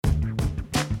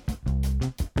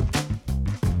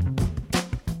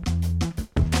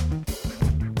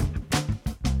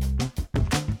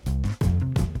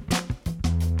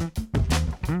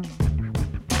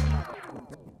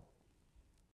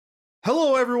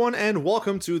Hello, everyone, and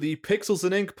welcome to the Pixels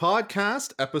and Ink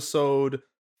podcast, episode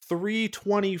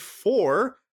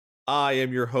 324. I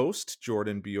am your host,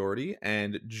 Jordan Biordi,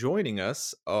 and joining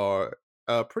us are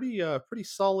a pretty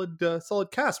solid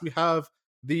cast. We have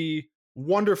the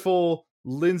wonderful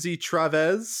Lindsay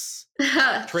Traves.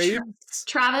 Traves?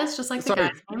 Travis, just like the Sorry,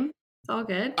 guy's name. It's all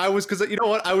good. I was because you know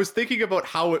what? I was thinking about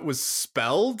how it was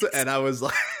spelled, and I was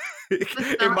like,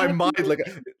 in my mind,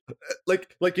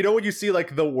 like you know when you see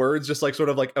like the words just like sort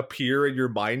of like appear in your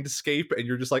mindscape, and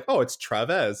you're just like, oh, it's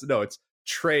Traves. No, it's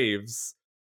Traves.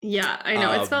 Yeah, I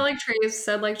know. It's spelled like Traves,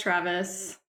 said like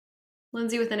Travis.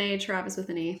 Lindsay with an A, Travis with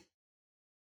an E.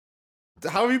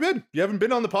 How have you been? You haven't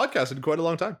been on the podcast in quite a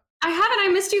long time. I haven't. I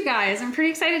missed you guys. I'm pretty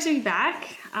excited to be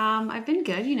back. I've been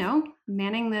good,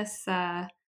 manning this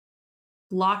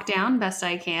lockdown best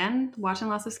I can, watching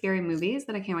lots of scary movies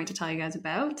that I can't wait to tell you guys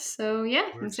about. So yeah,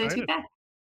 I'm excited to be back.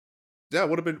 Yeah,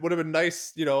 would have been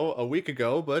nice, a week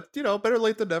ago, but better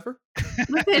late than never.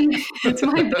 Listen, it's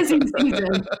my busy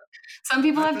season. Some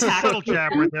people have tax little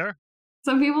jab right there.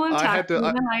 Some people have tax season.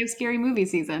 I have scary movie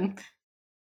season.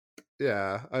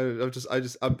 Yeah, I'm just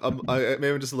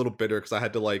a little bitter because I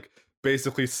had to like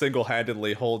basically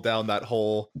single-handedly hold down that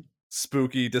whole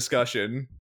spooky discussion.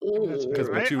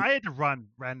 I had to run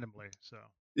randomly, so.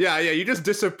 Yeah, you just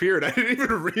disappeared. I didn't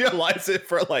even realize it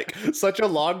for like such a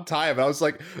long time. I was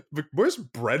like, "Where's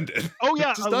Brendan?" Oh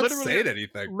yeah, just not saying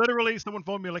anything. Literally, someone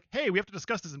phoned me like, "Hey, we have to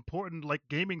discuss this important like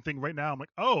gaming thing right now." I'm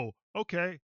like, "Oh,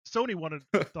 okay." Sony wanted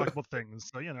to talk about things,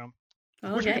 so we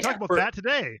can talk about that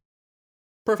today.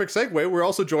 Perfect segue. We're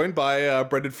also joined by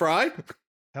Brendan Fry.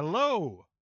 Hello.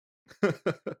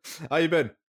 How you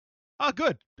been?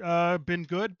 Good. Been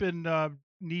good. Been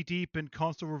knee deep in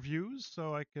console reviews,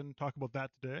 so I can talk about that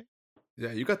today.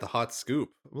 Yeah, you got the hot scoop.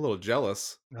 I'm a little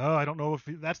jealous. No, I don't know if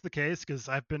that's the case because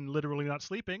I've been literally not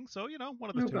sleeping. So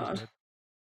one of the two is good.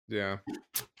 Yeah.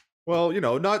 Well,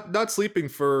 not sleeping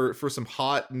for some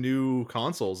hot new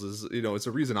consoles is it's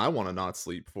a reason I want to not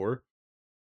sleep for.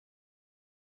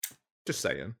 Just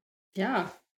saying. Yeah.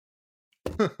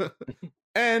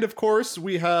 And of course,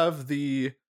 we have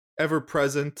the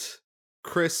ever-present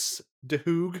Chris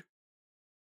DeHoog.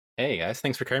 Hey guys,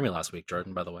 thanks for carrying me last week,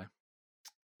 Jordan, by the way.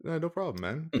 No problem,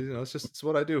 man. It's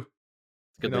what I do.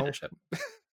 It's good leadership.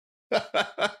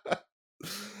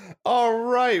 All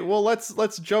right. Well,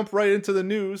 let's jump right into the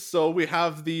news. So we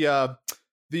have the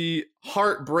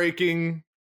heartbreaking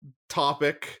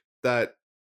topic that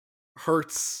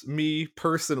hurts me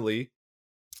personally,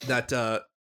 that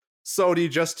Sony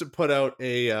just put out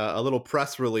a little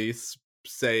press release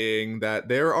saying that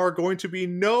there are going to be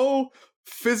no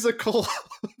physical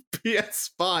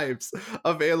PS5s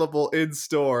available in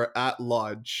store at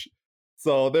launch.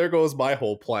 So there goes my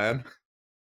whole plan.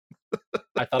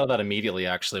 I thought of that immediately,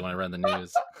 actually, when I read the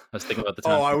news. I was thinking about the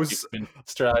time you've been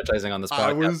strategizing on this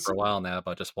podcast for a while now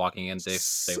about just walking in day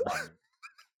one.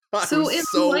 I was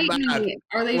so mad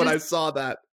when I saw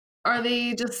that. Are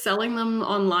they just selling them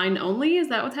online only? Is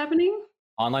that what's happening?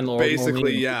 Online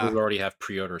basically, yeah. We already have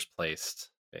pre-orders placed.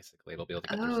 Basically, it'll be able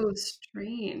to get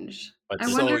strange. But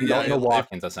no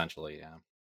walk-ins, essentially, yeah.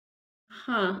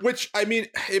 Huh. Which, I mean,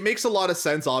 it makes a lot of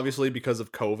sense, obviously, because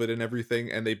of COVID and everything,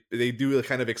 and they do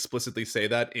kind of explicitly say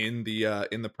that in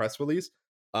the press release.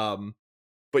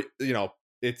 But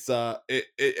it's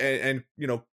and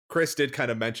Chris did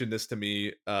kind of mention this to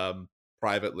me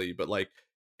privately, but like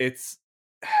it's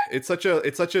such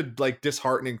a like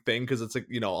disheartening thing, because it's like,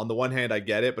 on the one hand I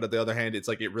get it, but on the other hand it's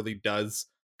like it really does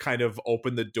kind of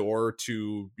open the door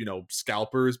to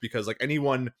scalpers, because like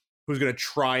anyone who's gonna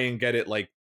try and get it like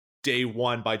day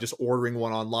one by just ordering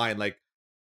one online, like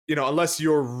unless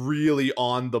you're really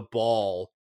on the ball,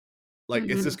 like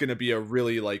it's just gonna be a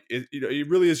really like it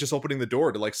really is just opening the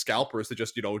door to like scalpers to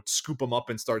just scoop them up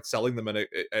and start selling them at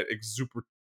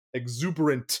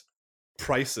exuberant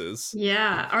prices.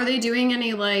 Yeah. Are they doing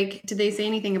any like, did they say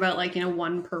anything about like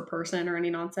one per person or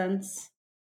any nonsense?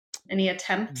 Any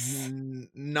attempts?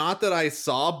 Not that I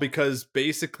saw, because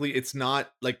basically it's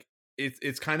not like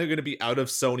it's kind of going to be out of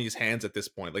Sony's hands at this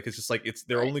point. Like it's just like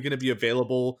they're only going to be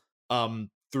available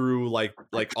through like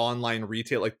online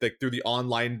retail, like through the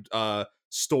online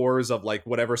stores of like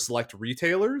whatever select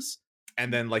retailers,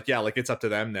 and then like it's up to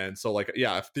them then. So like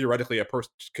theoretically a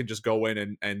person can just go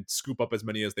in and scoop up as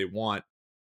many as they want.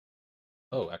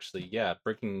 Oh, actually, yeah.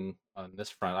 Breaking on this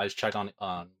front, I just checked on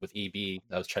with EB.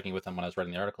 I was checking with them when I was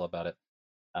writing the article about it.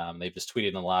 They've just tweeted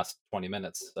in the last 20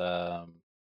 minutes.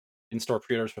 In-store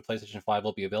pre-orders for PlayStation 5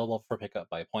 will be available for pickup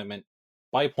by appointment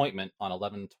on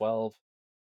 11/12.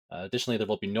 Additionally, there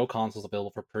will be no consoles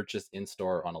available for purchase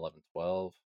in-store on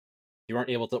 11/12. you weren't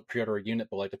able to pre-order a unit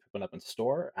but would like to pick one up in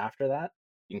store after that,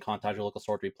 you can contact your local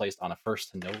store to be placed on a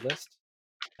first-to-know list,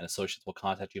 and associates will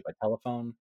contact you by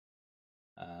telephone.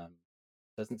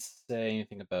 Doesn't say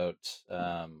anything about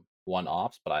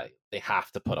one-offs, but they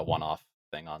have to put a one-off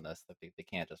thing on this. Like they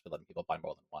can't just be letting people buy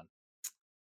more than one.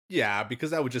 Yeah,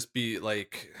 because that would just be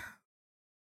like,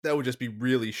 that would just be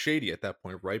really shady at that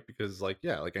point, right? Because like,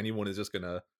 yeah, like anyone is just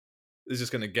gonna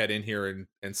get in here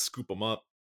and scoop them up.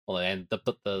 Well, and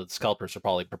the scalpers are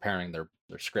probably preparing their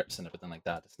scripts and everything like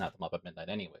that to snap them up at midnight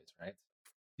anyways, right?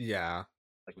 Yeah.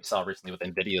 Like we saw recently with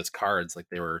Nvidia's cards, like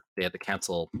they had to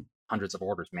cancel hundreds of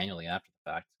orders manually after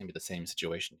the fact. It's gonna be the same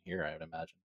situation here, I would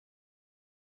imagine.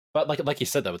 But like you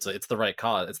said though, it's the right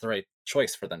cause, it's the right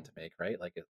choice for them to make, right?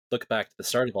 Like look back to the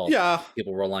start of all. Yeah.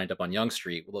 People were lined up on Yonge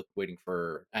Street, waiting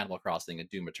for Animal Crossing and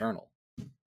Doom Eternal.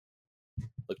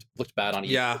 Looked bad on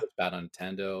EA, looked bad on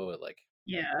Nintendo. Like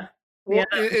yeah. Well,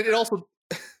 it also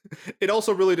it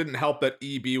also really didn't help that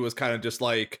EB was kind of just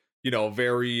like, you know,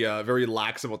 very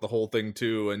lax about the whole thing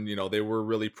too, and you know they were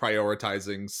really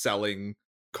prioritizing selling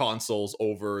consoles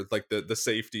over like the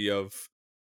safety of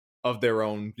their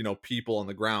own, you know, people on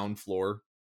the ground floor.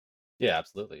 Yeah,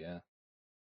 absolutely, yeah.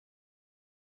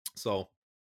 So,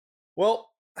 well,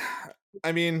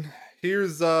 I mean,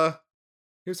 here's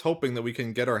hoping that we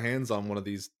can get our hands on one of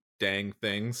these dang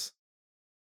things.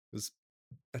 Because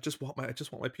I just want my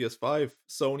PS5.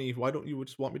 Sony, why don't you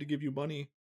just want me to give you money?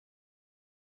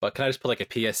 But can I just put like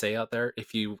a PSA out there?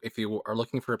 If you are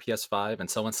looking for a PS5 and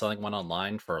someone's selling one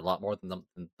online for a lot more than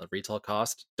the retail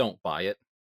cost, don't buy it.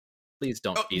 Please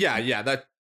don't. Yeah, that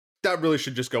really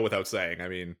should just go without saying. I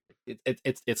mean,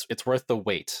 it's worth the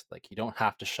wait. Like you don't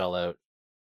have to shell out,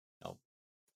 you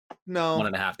know,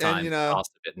 1.5 times the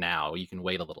cost of it now. You can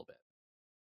wait a little bit.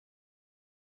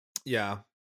 Yeah.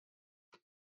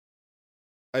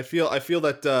 I feel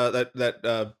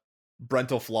that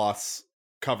Brental Floss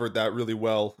covered that really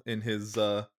well in his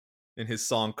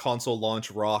song "Console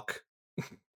Launch Rock,"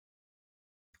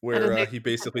 where he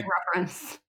basically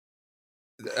reference.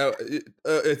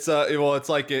 It's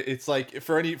like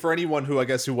for anyone who I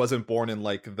guess who wasn't born in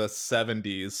like the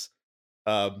 70s,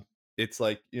 it's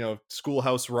like, you know,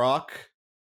 Schoolhouse Rock,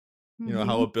 you know,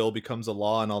 how a bill becomes a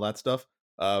law and all that stuff.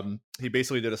 He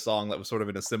basically did a song that was sort of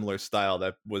in a similar style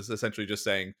that was essentially just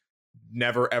saying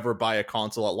never ever buy a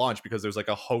console at launch because there's like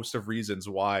a host of reasons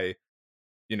why,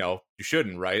 you know, you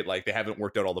shouldn't, right? Like they haven't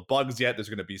worked out all the bugs yet. There's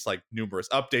going to be like numerous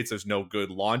updates. There's no good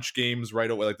launch games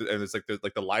right away. And it's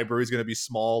like the library is going to be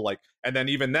small. Like, and then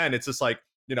even then, it's just like,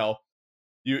 you know,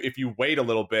 if you wait a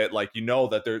little bit, like, you know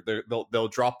that they'll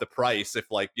drop the price if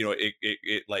like, you know,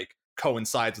 it like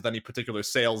coincides with any particular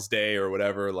sales day or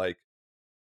whatever. Like,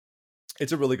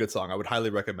 it's a really good song. I would highly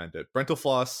recommend it. Brental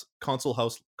Floss, Console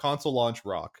Launch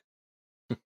Rock.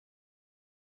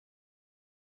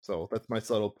 So that's my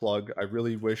subtle plug. I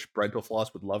really wish Brental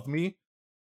Floss would love me.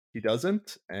 He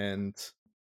doesn't, and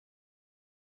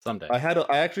someday. I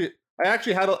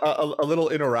actually had a little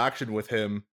interaction with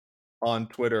him on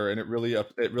Twitter, and it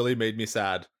really made me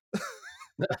sad.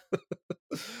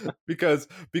 because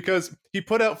he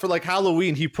put out for like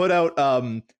Halloween, he put out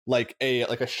like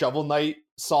a Shovel Knight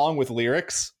song with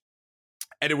lyrics,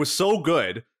 and it was so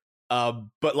good.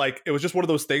 But like it was just one of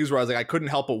those things where I was like, I couldn't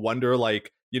help but wonder,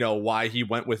 like, you know, why he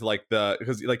went with like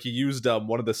because like he used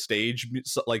one of the stage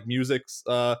like musics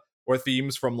or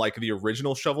themes from like the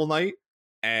original Shovel Knight,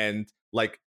 and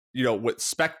like, you know, with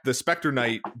the Spectre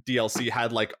Knight DLC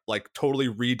had like totally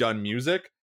redone music.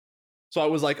 So I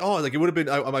was like, oh, like it would have been.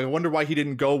 I wonder why he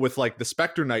didn't go with like the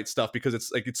Spectre Knight stuff, because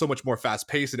it's like it's so much more fast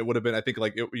paced, and it would have been, I think,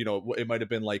 like it might have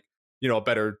been like, you know, a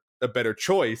better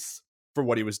choice for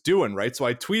what he was doing, right? So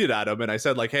I tweeted at him and I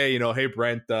said like, hey, you know, hey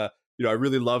Brent, you know, I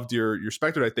really loved your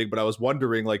Spectre Knight thing, but I was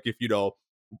wondering like if, you know,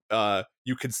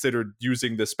 you considered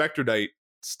using the Spectre Knight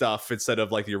stuff instead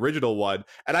of like the original one.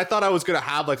 And I thought I was gonna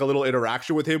have like a little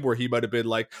interaction with him where he might have been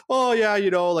like, oh yeah,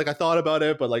 you know, like I thought about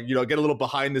it, but like, you know, get a little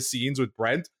behind the scenes with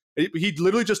Brent. He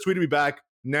literally just tweeted me back,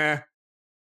 nah.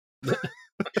 And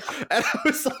I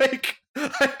was like,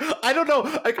 I don't know,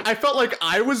 like I felt like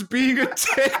I was being a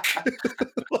dick.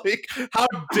 Like, how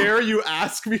dare you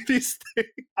ask me these things?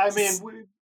 I mean,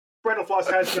 Brental Floss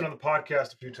has been on the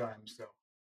podcast a few times,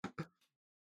 so.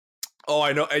 Oh,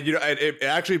 I know, and you know, it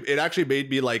actually made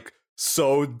me like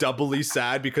so doubly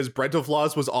sad because Brental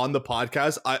Floss was on the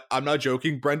podcast. I'm not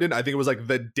joking, Brendan. I think it was like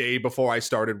the day before I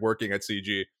started working at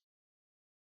CG.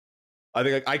 I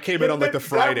think I came in on like the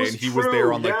Friday and he was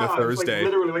there on like the Thursday.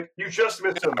 Like, literally, like you just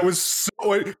missed him. I was so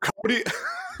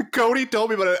Cody told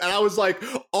me about it, and I was like,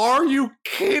 "Are you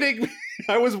kidding me?"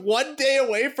 I was one day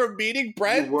away from meeting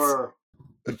Brent. You were.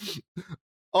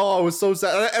 Oh, I was so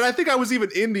sad, and I think I was even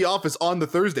in the office on the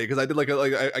Thursday because I did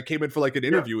I came in for like an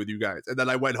interview with you guys, and then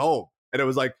I went home, and it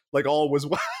was like all was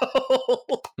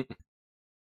well.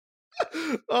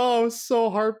 Oh, so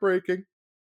heartbreaking.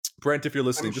 Brent, if you're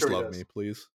listening, just love me,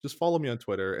 please. Just follow me on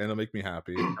Twitter, and it'll make me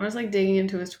happy. I was like digging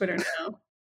into his Twitter now.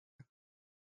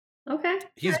 Okay,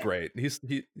 he's great. He's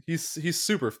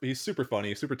super funny,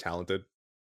 super talented.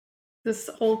 This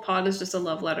whole pod is just a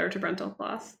love letter to Brental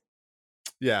Floss.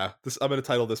 Yeah, I'm going to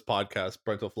title this podcast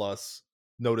Brental Floss.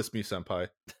 Notice me, senpai.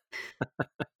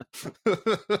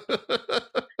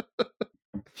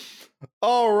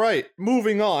 All right,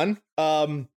 moving on.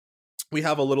 We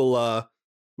have a little.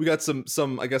 We got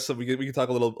some. I guess we can talk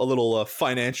a little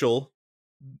financial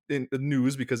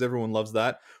news because everyone loves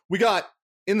that. We got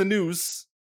in the news.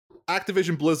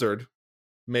 Activision Blizzard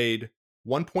made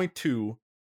 $1.2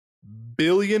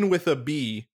 billion with a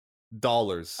B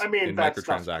dollars in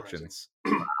microtransactions.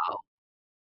 Wow.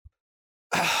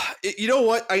 You know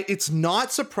what? It's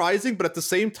not surprising, but at the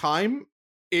same time,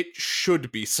 it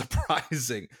should be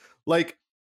surprising. Like,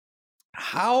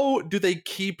 how do they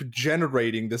keep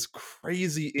generating this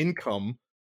crazy income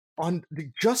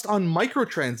just on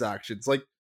microtransactions? Like,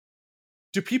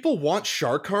 do people want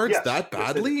shark cards that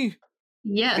badly?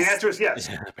 Yes. The answer is yes.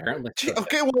 Yeah, apparently.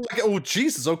 Okay, well, oh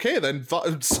Jesus. Okay, then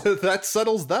that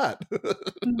settles that.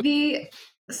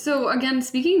 So again,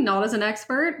 speaking not as an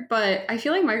expert, but I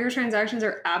feel like microtransactions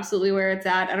are absolutely where it's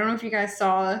at. I don't know if you guys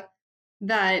saw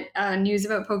that news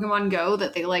about Pokemon Go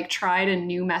that they like tried a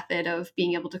new method of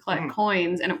being able to collect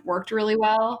coins and it worked really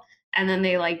well, and then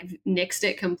they like nixed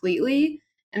it completely.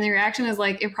 And the reaction is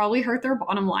like it probably hurt their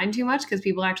bottom line too much because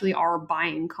people actually are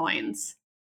buying coins.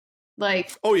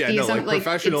 Like, oh yeah, no, like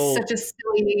professional. It's such a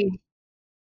silly.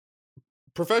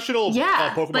 Professional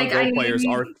Pokemon Go players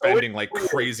are spending like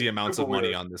crazy amounts of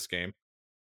money on this game.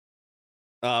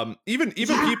 Even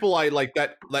people I like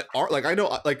that are like, I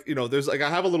know, like, you know, there's like, I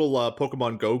have a little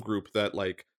Pokemon Go group that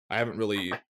like I haven't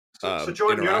really so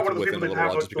Jordan, you're not one of the people that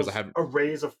have just because I haven't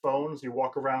arrays of phones you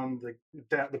walk around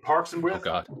the parks and with. Oh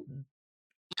God.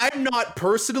 I'm not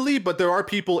personally, but there are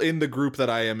people in the group that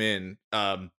I am in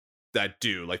that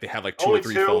do, like, they have like 2 or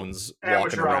 3 phones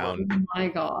walking around. Oh my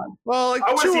God. Well, like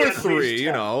 2 or 3,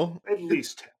 you know, at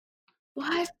least 10.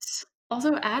 What?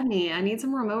 Also, add me. I need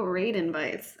some remote raid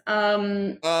invites.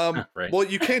 Right. Well,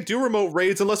 you can't do remote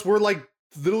raids unless we're like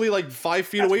literally like 5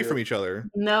 feet away from each other.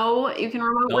 No, you can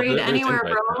remote raid anywhere,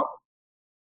 bro.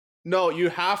 No, you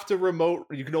have to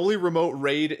you can only remote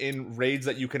raid in raids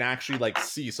that you can actually like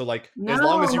see. So like, as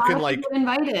long as you can like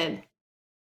invited.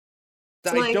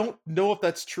 I don't know if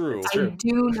that's true. I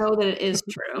do know that it is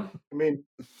true. I mean,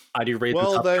 I do raids in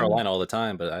South Carolina all the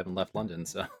time, but I haven't left London,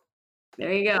 so.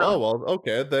 There you go. Oh well,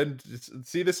 okay. Then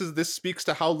see, this speaks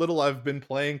to how little I've been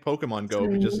playing Pokemon Go.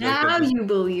 Now you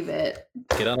believe it.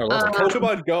 Get on our level.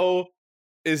 Pokemon Go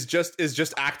is just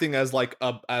acting as like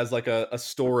a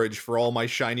storage for all my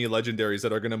shiny legendaries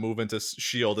that are going to move into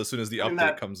Shield as soon as the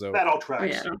update comes out. That all tracks. Oh,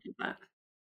 yeah, I don't do that.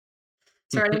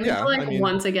 Sorry, I didn't mean to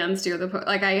once again steer the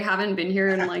like I haven't been here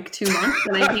in like 2 months,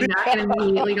 and I came back and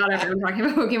immediately got everyone talking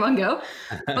about Pokemon Go.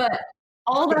 But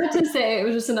all that to say, it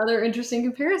was just another interesting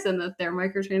comparison that their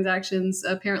microtransactions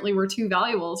apparently were too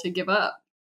valuable to give up,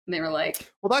 and they were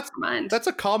like, "Well, that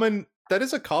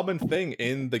is a common thing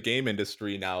in the game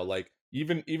industry now. Like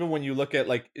even when you look at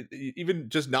like even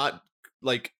just not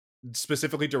like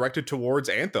specifically directed towards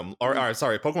Anthem or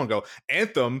sorry, Pokemon Go.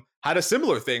 Anthem had a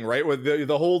similar thing, right? With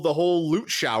the whole loot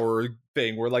shower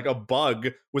thing, where like a bug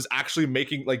was actually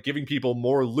making like giving people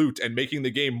more loot and making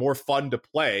the game more fun to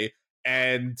play,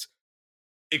 and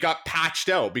it got patched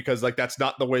out because like that's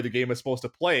not the way the game is supposed to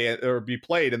play or be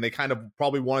played, and they kind of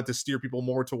probably wanted to steer people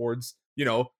more towards, you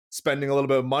know, spending a little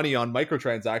bit of money on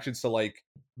microtransactions to like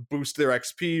boost their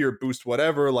XP or boost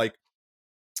whatever. Like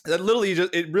that literally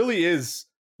just, it really is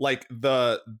like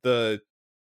the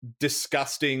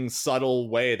disgusting subtle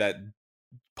way that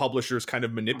publishers kind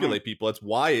of manipulate people. That's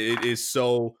why it's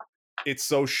so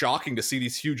shocking to see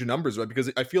these huge numbers, right?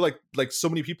 Because I feel like so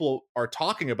many people are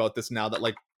talking about this now that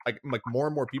like more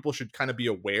and more people should kind of be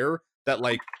aware that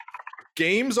like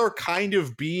games are kind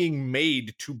of being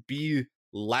made to be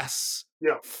less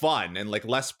fun and like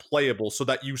less playable so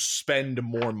that you spend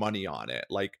more money on it.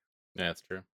 Like, yeah, that's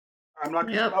true. I'm not,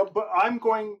 but I'm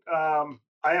going.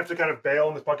 I have to kind of bail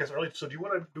on this podcast early. So do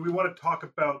we want to talk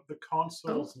about the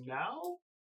consoles now?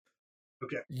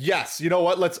 Okay. Yes. You know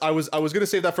what? I was gonna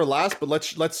save that for last, but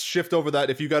let's shift over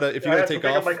that. If you gotta take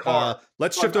off,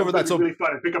 let's shift over that. So really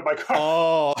fun and pick up my car.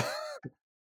 Oh.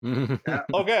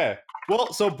 Okay.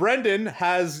 Well, so Brendan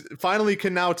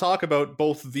can now talk about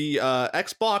both the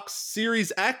Xbox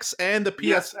Series X and the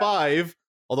PS5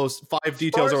 Although 5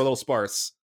 details are a little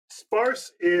sparse.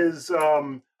 Sparse is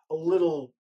a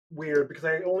little weird because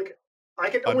I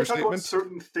can only talk about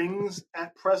certain things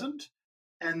at present,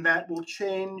 and that will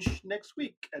change next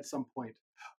week at some point.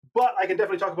 But I can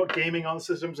definitely talk about gaming on the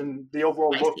systems and the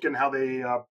overall look and how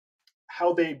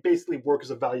they basically work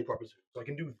as a value proposition. So I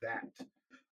can do that.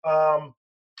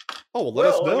 Let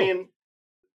us know. I mean,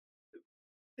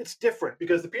 it's different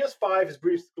because the PS5 is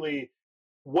basically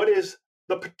what is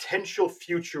the potential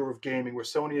future of gaming, where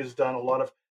Sony has done a lot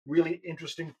of really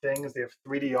interesting things. They have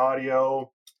 3D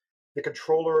audio. The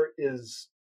controller is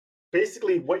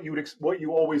basically what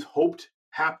you always hoped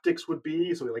haptics would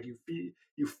be. So like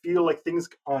you feel like things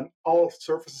on all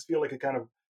surfaces feel like a kind of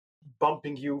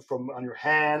bumping you on your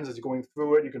hands as you're going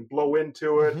through it. You can blow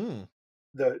into it. Mm-hmm.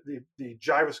 The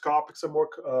gyroscopics are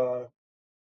more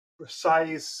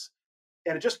precise,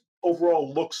 and it just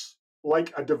overall looks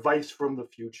like a device from the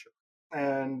future.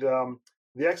 And the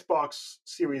Xbox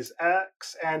Series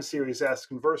X and Series S,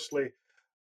 conversely,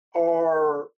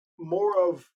 are more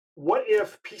of what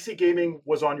if PC gaming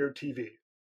was on your TV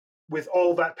with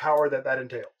all that power that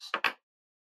entails.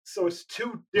 So it's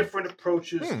two different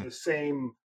approaches to the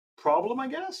same problem, I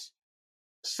guess.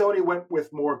 Sony went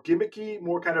with more gimmicky,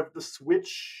 more kind of the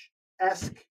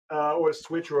Switch-esque, or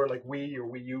Switch or like Wii or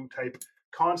Wii U type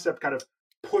concept, kind of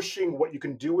pushing what you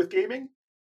can do with gaming.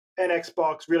 And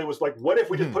Xbox really was like, what if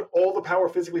we just put all the power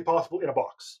physically possible in a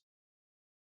box?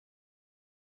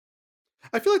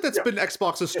 I feel like that's been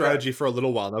Xbox's strategy for a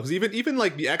little while now, because even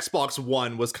like the Xbox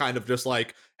One was kind of just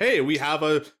like, hey, we have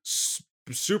a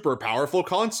super powerful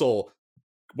console.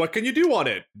 What can you do on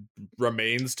it?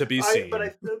 Remains to be seen. But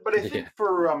I think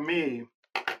for me,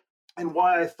 and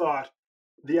why I thought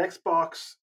the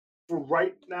Xbox for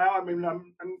right now, I mean,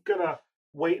 I'm gonna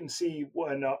wait and see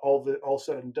when all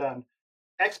said and done.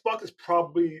 Xbox is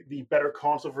probably the better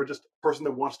console for just a person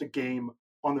that wants to game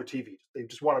on their TV. They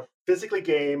just want to physically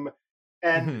game,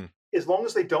 and as long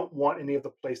as they don't want any of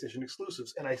the PlayStation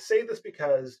exclusives. And I say this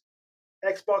because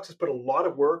Xbox has put a lot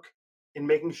of work in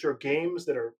making sure games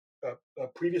that are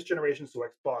previous generations, so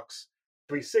Xbox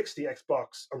 360,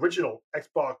 Xbox original,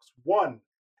 Xbox One,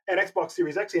 and Xbox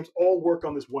Series X games all work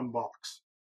on this one box.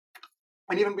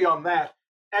 And even beyond that,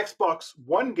 Xbox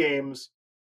One games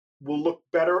will look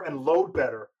better and load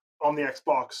better on the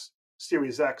Xbox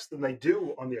Series X than they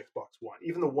do on the Xbox One.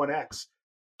 Even the One X,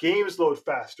 games load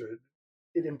faster.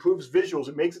 It improves visuals.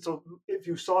 It makes it so if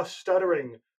you saw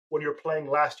stuttering when you're playing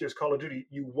last year's Call of Duty,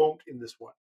 you won't in this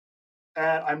one.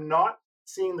 And I'm not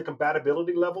seeing the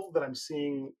compatibility level that I'm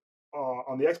seeing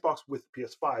on the Xbox with the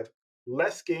PS5.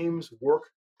 Less games work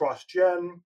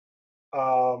cross-gen.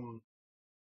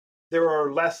 There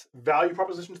are less value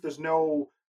propositions. There's no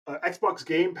Xbox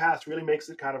Game Pass really makes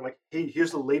it kind of like, hey,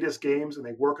 here's the latest games and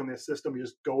they work on this system. You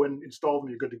just go in, install them,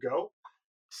 you're good to go.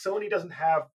 Sony doesn't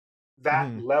have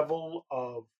that level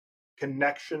of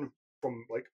connection from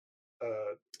like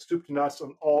soup to nuts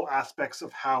on all aspects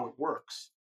of how it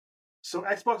works. So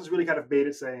Xbox has really kind of made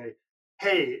it saying,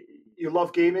 hey, you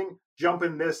love gaming, jump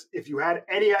in this. If you had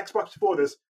any Xbox before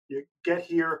this, you get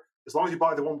here. As long as you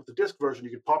buy the one with the disc version, you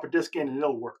can pop a disc in and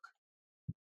it'll work.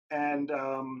 And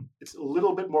it's a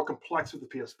little bit more complex with the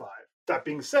PS5. That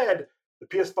being said, the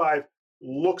PS5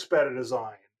 looks better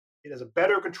designed. It has a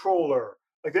better controller.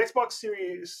 Like the Xbox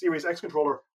Series X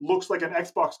controller looks like an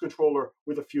Xbox controller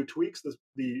with a few tweaks.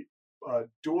 The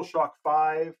DualShock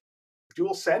 5,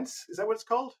 DualSense, is that what it's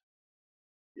called?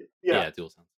 Yeah,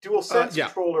 DualSense. DualSense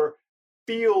controller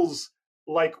feels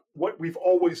like what we've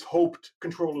always hoped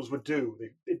controllers would do.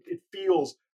 It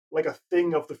feels like a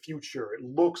thing of the future. It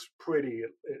looks pretty.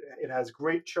 It has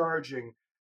great charging.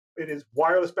 It is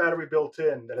wireless battery built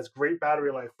in that has great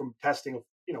battery life from testing of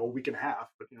a week and a half,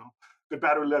 but good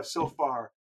battery life so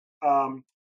far.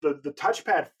 The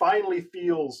touchpad finally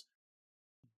feels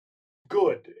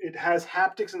good. It has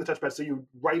haptics in the touchpad, so you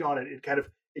write on it.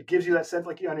 It gives you that sense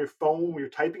like on your phone when you're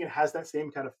typing. It has that same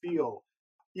kind of feel.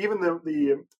 Even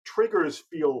the triggers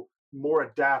feel more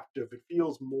adaptive. It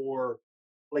feels more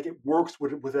like it works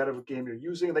with whatever game you're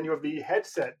using. And then you have the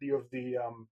headset. You have the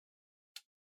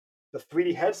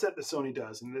 3D headset that Sony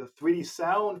does, and the 3D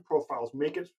sound profiles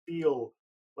make it feel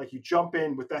like you jump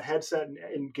in with that headset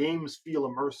and games feel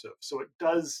immersive. So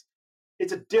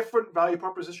it's a different value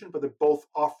proposition, but they're both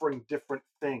offering different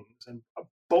things, and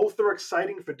both are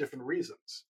exciting for different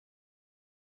reasons.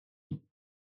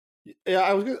 Yeah,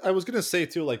 I was gonna say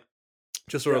too, like,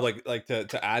 just sort of like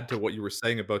to add to what you were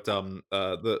saying about the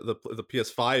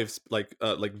PS5's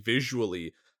like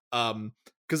visually,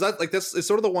 because that's it's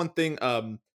sort of the one thing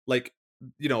like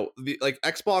like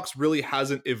Xbox really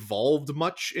hasn't evolved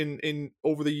much in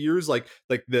over the years. Like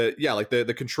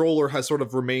the controller has sort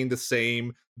of remained the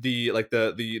same.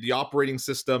 The operating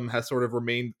system has sort of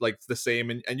remained like the same,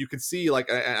 and you can see,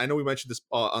 like, I know we mentioned this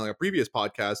on a previous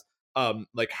podcast,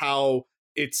 like how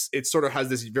it sort of has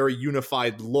this very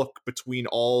unified look between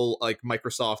all like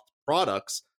Microsoft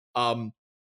products,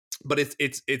 but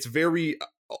it's very,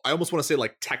 I almost want to say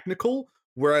like technical,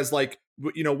 whereas like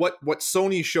what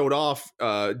Sony showed off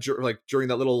during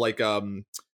that little like the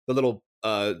little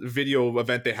video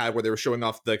event they had where they were showing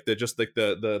off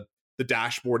the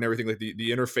dashboard and everything, like the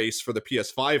interface for the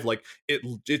PS5, like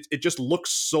it just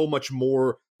looks so much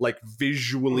more like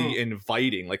visually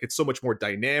inviting, like it's so much more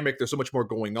dynamic, there's so much more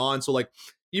going on. So like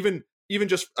even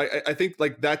just I think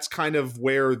like that's kind of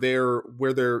where their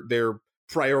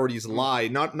priorities lie,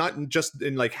 not just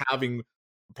in like having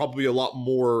probably a lot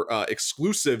more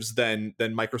exclusives than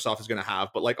Microsoft is going to have,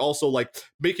 but like also like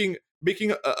making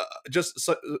just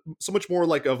so much more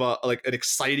like of a like an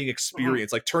exciting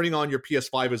experience. Like turning on your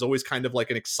PS5 is always kind of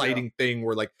like an exciting thing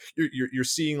where like you're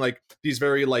seeing like these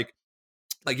very like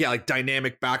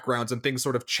dynamic backgrounds, and things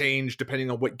sort of change depending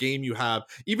on what game you have.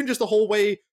 Even just the whole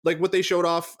way, like what they showed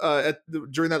off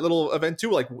during that little event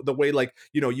too, like the way like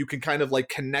you can kind of like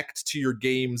connect to your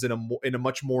games in a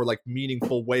much more like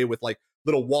meaningful way with like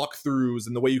little walkthroughs,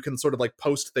 and the way you can sort of like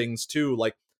post things too.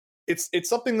 Like it's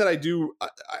something that I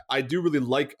do really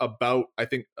like about, I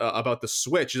think about the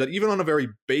Switch, is that even on a very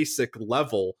basic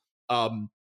level,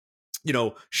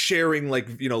 sharing like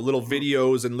little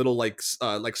videos and little like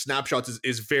snapshots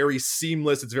is very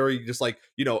seamless. It's very just like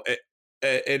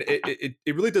it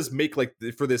really does make like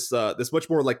for this much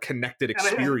more like connected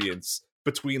experience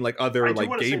between like other like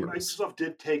gamers. Microsoft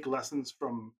did take lessons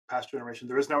from past generation.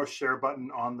 There is now a share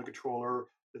button on the controller.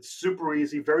 It's super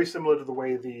easy, very similar to the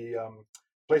way the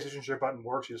PlayStation share button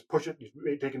works. You just push it,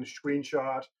 you're taking a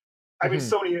screenshot. I mean,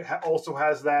 Sony also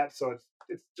has that, so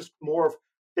it's just more of,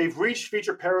 they've reached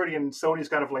feature parity, and Sony's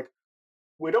kind of like,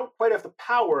 we don't quite have the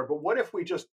power, but what if we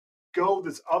just go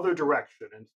this other direction?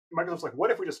 And Microsoft's like,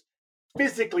 what if we just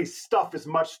physically stuff as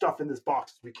much stuff in this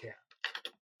box as we can?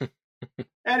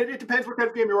 And it depends what kind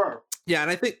of game you are. Yeah,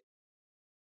 and I think,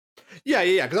 yeah,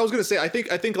 because I was gonna say, I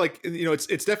think like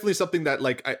it's definitely something that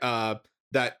like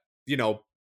that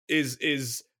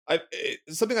is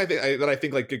something I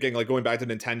think like, again, like going back to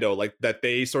Nintendo, like that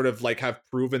they sort of like have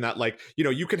proven that like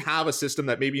you can have a system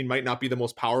that maybe might not be the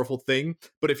most powerful thing,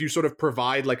 but if you sort of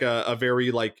provide like a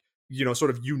very like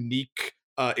sort of unique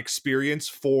experience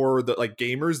for the like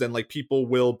gamers, then like people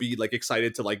will be like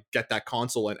excited to like get that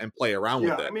console and play around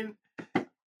with it. I mean,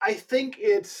 I think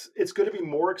it's going to be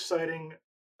more exciting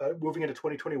moving into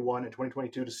 2021 and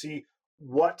 2022 to see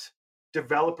what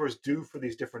developers do for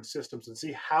these different systems and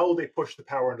see how they push the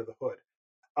power under the hood.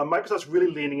 Microsoft's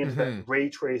really leaning into that ray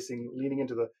tracing, leaning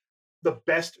into the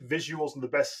best visuals and the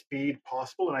best speed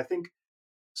possible. And I think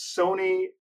Sony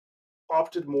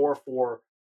opted more for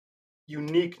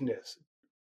uniqueness,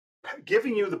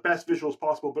 giving you the best visuals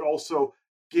possible, but also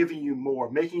giving you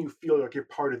more, making you feel like you're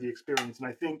part of the experience. And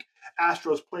I think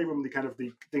Astro's Playroom, the kind of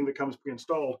the thing that comes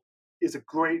pre-installed, is a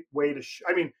great way to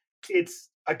I mean, it's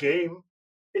a game.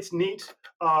 It's neat.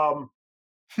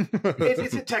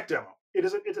 It's a tech demo.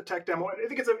 It's a tech demo. And I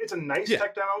think it's a nice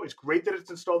tech demo. It's great that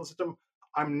it's installed in the system.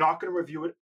 I'm not going to review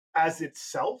it as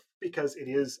itself because it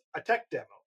is a tech demo.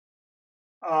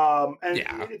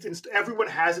 Everyone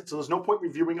has it, so there's no point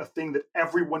reviewing a thing that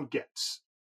everyone gets.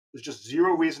 There's just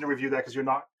zero reason to review that, because you're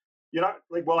not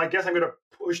like, well, I guess I'm going to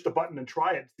push the button and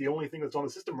try it. It's the only thing that's on the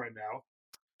system right now.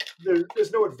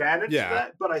 There's no advantage to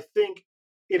that, but I think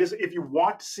it is, if you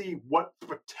want to see what the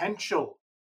potential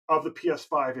of the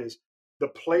PS5 is, the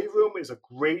Playroom is a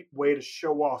great way to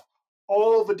show off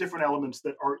all the different elements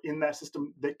that are in that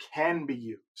system that can be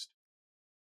used.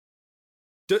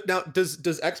 Now, does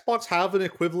Xbox have an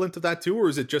equivalent of that too, or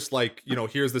is it just like,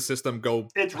 here's the system, go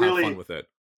have fun with it?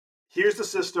 Here's the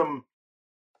system,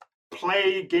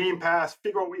 play Game Pass,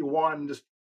 figure out what you want, and just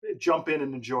jump in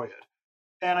and enjoy it.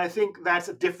 And I think that's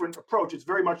a different approach. It's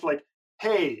very much like,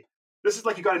 hey, this is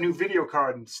like you got a new video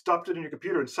card and stuffed it in your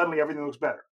computer and suddenly everything looks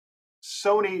better.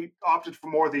 Sony opted for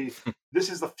more this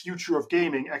is the future of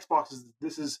gaming. Xbox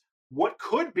this is what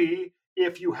could be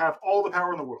if you have all the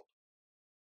power in the world.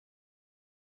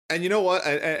 And you know what?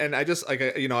 And I just like,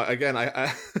 again,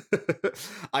 I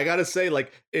I gotta say,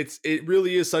 like, it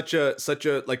really is such a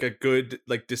like a good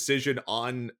like decision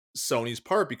on Sony's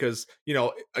part, because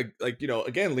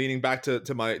again, leaning back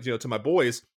to my to my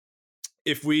boys,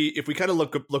 if we kind of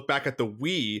look back at the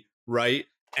Wii, right,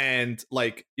 and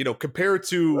like compared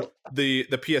to the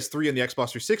PS3 and the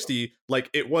Xbox 360, like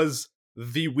it was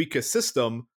the weakest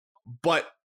system,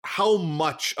 but how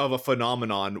much of a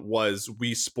phenomenon was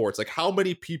Wii Sports? Like, how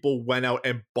many people went out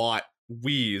and bought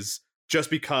Wii's just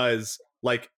because,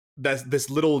 like, that's this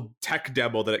little tech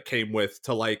demo that it came with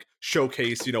to, like,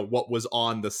 showcase, you know, what was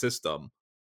on the system?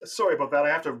 Sorry about that. I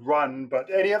have to run, but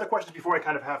any other questions before I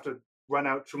kind of have to run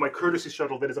out to my courtesy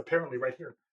shuttle that is apparently right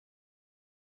here?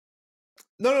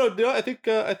 No. I think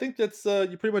that's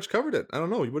you pretty much covered it. I don't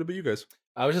know. What about you guys?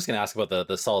 I was just going to ask about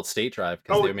the solid state drive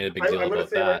because they made a big deal I'm about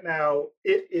say that. Right now,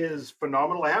 it is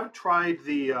phenomenal. I haven't tried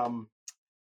the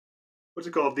what's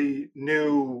it called? The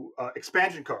new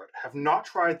expansion card. I have not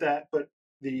tried that, but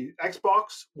the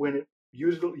Xbox, when it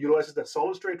utilizes that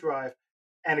solid state drive,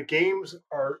 and the games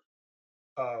are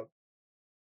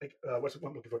what's what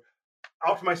I'm looking for?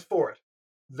 Optimized for it.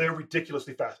 They're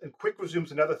ridiculously fast. And quick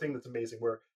resume's another thing that's amazing,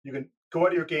 where you can go out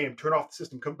of your game, turn off the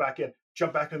system, come back in,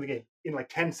 jump back into the game. In like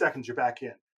 10 seconds, you're back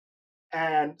in.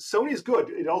 And Sony is good.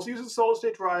 It also uses a solid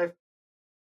state drive,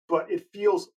 but it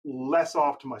feels less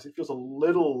optimized. It feels a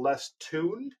little less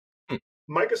tuned.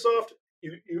 Microsoft,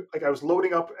 like I was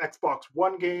loading up Xbox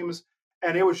One games,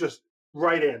 and it was just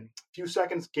right in. A few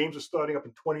seconds, games are starting up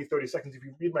in 20, 30 seconds. If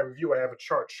you read my review, I have a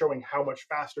chart showing how much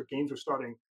faster games are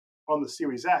starting on the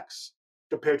Series X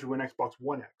compared to an Xbox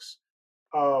One X.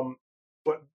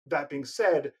 But that being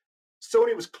said,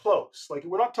 Sony was close. Like,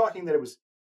 we're not talking that it was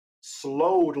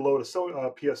slow to load a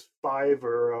PS5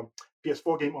 or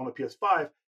PS4 game on the PS5.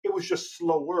 It was just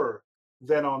slower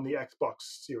than on the Xbox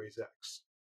Series X.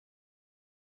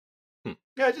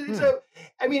 Yeah,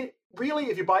 I mean,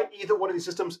 really, if you buy either one of these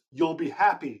systems, you'll be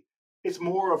happy. It's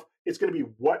more of, it's going to be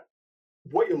what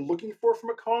you're looking for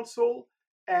from a console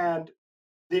and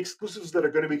the exclusives that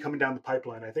are going to be coming down the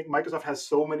pipeline. I think Microsoft has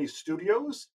so many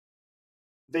studios,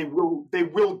 they will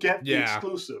get the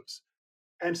exclusives.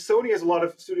 And Sony has a lot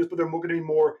of studios, but they're going to be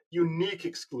more unique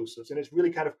exclusives. And it's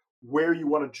really kind of where you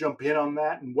want to jump in on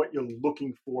that and what you're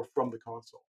looking for from the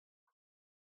console.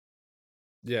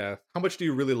 Yeah. How much do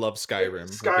you really love Skyrim?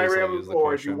 Skyrim,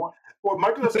 or do you want? Or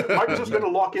Microsoft's going to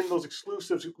lock in those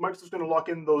exclusives. Microsoft's going to lock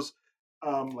in those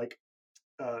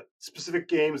specific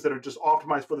games that are just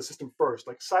optimized for the system first.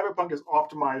 Like Cyberpunk is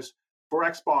optimized for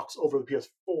Xbox over the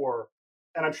PS4,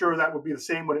 and I'm sure that would be the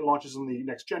same when it launches on the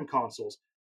next gen consoles.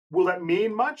 Will that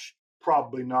mean much?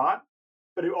 Probably not.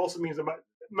 But it also means that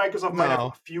Microsoft might have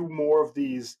a few more of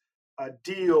these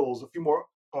deals, a few more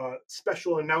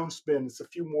special announcements, a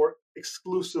few more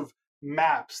exclusive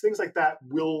maps, things like that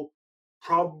will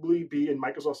probably be in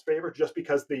Microsoft's favor, just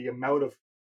because the amount of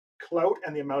clout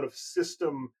and the amount of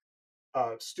system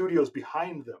studios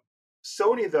behind them.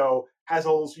 Sony, though, has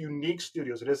all those unique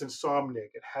studios. It has Insomniac,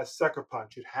 it has Sucker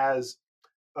Punch, it has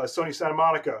Sony Santa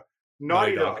Monica,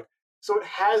 Naughty Dog. So it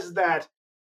has that,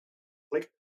 like,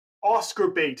 Oscar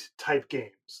bait type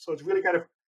games. So it's really kind of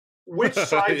which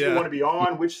side do you want to be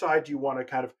on, which side do you want to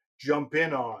kind of jump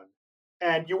in on.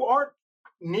 And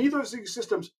neither of these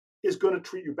systems is going to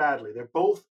treat you badly. They're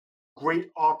both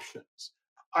great options.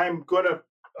 I'm going to,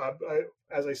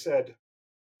 as I said,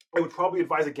 I would probably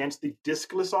advise against the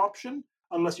discless option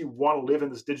unless you want to live in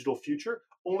this digital future,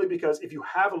 only because if you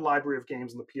have a library of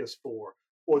games on the PS4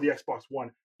 or the Xbox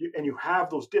One, and you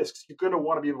have those discs, you're going to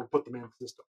want to be able to put them in the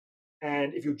system.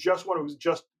 And if you just want to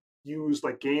just use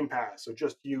like Game Pass or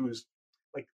just use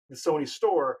like the Sony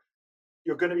store,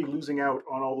 you're going to be losing out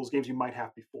on all those games you might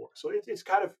have before. So it's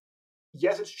kind of,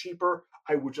 yes, it's cheaper.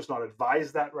 I would just not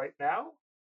advise that right now.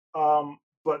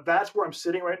 But that's where I'm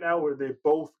sitting right now, where they're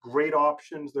both great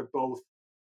options. They're both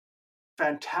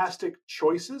fantastic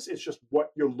choices. It's just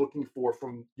what you're looking for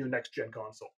from your next gen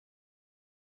console.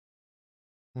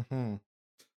 Mm-hmm.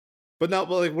 But now,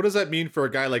 like, what does that mean for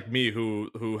a guy like me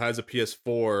who has a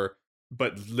PS4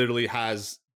 but literally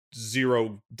has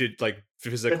zero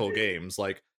physical games?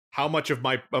 Like, how much of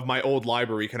my old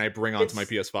library can I bring onto my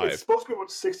PS5? It's supposed to be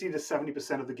about 60 to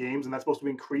 70% of the games, and that's supposed to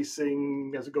be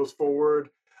increasing as it goes forward.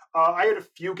 I had a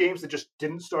few games that just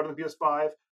didn't start on the PS5.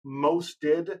 Most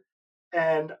did,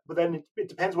 but then it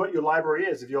depends what your library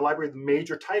is. If your library is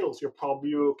major titles, you're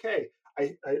probably okay.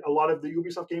 A lot of the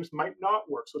Ubisoft games might not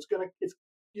work, so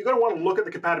you're going to want to look at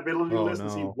the compatibility list and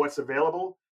see what's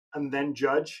available, and then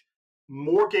judge.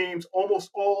 More games, almost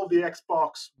all of the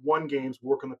Xbox One games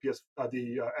work on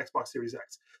the Xbox Series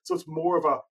X. So it's more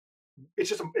of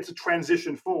it's a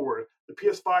transition forward. The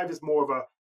PS5 is more of a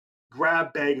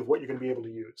grab bag of what you're going to be able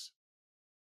to use.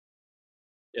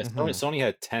 Yes, Sony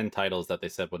had 10 titles that they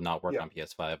said would not work on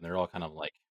PS5, and they're all kind of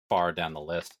like far down the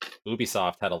list.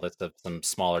 Ubisoft had a list of some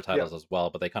smaller titles as well,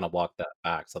 but they kind of walked that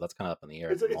back, so that's kind of up in the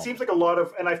air. It seems like a lot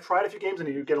of, and I've tried a few games, and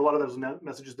you get a lot of those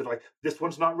messages that are like, this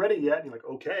one's not ready yet, and you're like,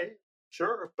 okay,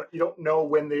 Sure, but you don't know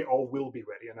when they all will be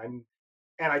ready, and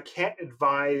I can't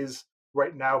advise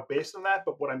right now based on that.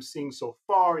 But what I'm seeing so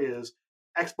far is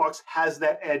Xbox has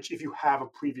that edge if you have a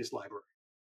previous library.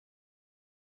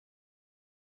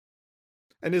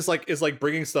 And is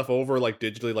bringing stuff over like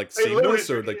digitally like seamless,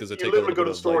 or like does it take you literally a go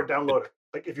to the store like, and download it?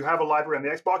 Like if you have a library on the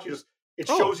Xbox, it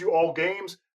shows you all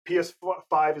games,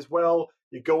 PS5 as well.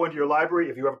 You go into your library.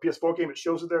 If you have a PS4 game, it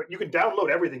shows it there. You can download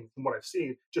everything from what I've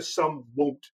seen. Just some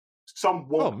won't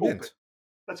open. Mint.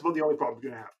 That's about the only problem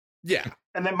you're gonna have. Yeah,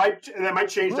 and that might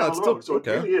change down the road. So it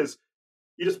really is.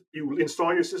 You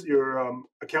install your system, your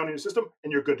account in your system,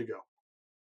 and you're good to go.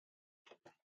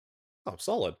 Oh,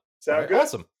 solid. Sound good?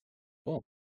 Awesome. Cool.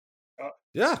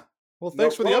 Yeah. Well,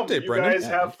 thanks for the update, Brendan. You guys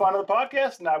have fun on the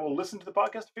podcast, and I will listen to the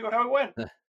podcast to figure out how it went.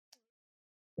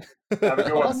 Have a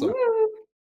good one. Awesome.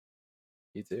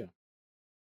 You too.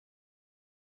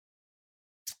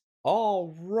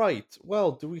 All right.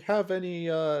 Well, do we have any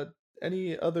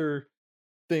other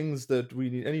things that we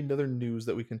need? Any other news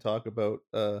that we can talk about?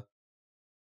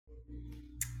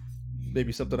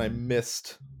 Maybe something I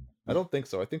missed. I don't think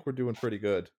so. I think we're doing pretty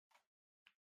good.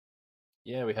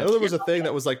 Yeah, we had. I know there was a thing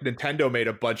that was like Nintendo made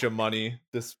a bunch of money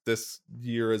this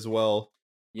year as well.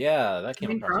 Yeah, that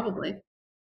came probably.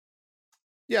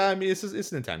 Yeah, I mean it's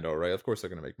Nintendo, right? Of course they're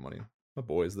gonna make money. My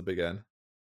boys, the big N,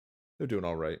 they're doing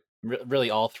all right. Really,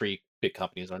 all three big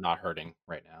companies are not hurting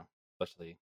right now,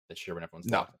 especially this year when everyone's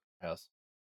locked in their house.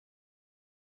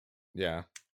 Yeah.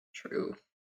 True.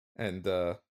 And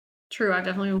true. I've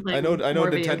definitely been playing. I know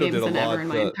more Nintendo video games did a than lot ever in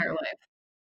my entire life.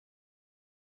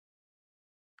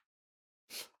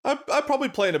 I'm probably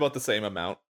playing about the same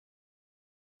amount,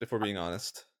 if we're being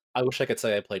honest. I wish I could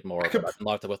say I played more, but I've been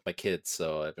locked up with my kids,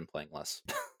 so I've been playing less.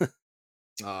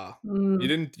 You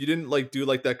didn't like do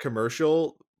like that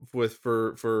commercial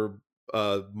for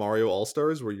Mario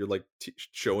All-Stars where you're like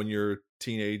showing your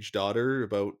teenage daughter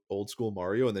about old school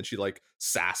Mario, and then she like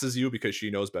sasses you because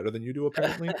she knows better than you do,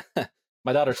 apparently.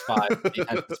 My daughter's 5. The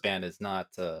attention span is not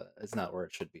where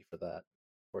it should be for that,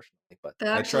 unfortunately. But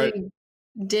that actually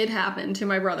did happen to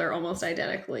my brother almost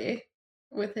identically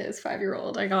with his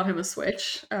 5-year-old. I got him a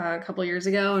Switch a couple years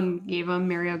ago and gave him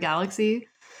Mario Galaxy.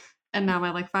 And now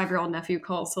my like 5-year-old nephew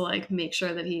calls to like make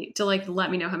sure that to like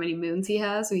let me know how many moons he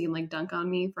has so he can like dunk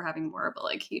on me for having more, but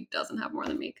like he doesn't have more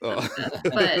than me.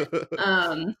 But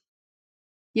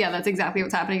yeah, that's exactly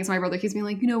what's happening. Is my brother keeps being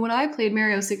like, when I played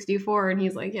Mario 64, and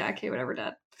he's like, yeah, okay, whatever,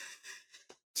 Dad.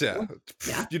 Yeah.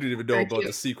 You didn't even know Very about cute.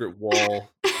 the secret wall.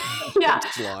 Yeah.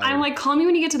 I'm like, call me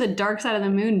when you get to the dark side of the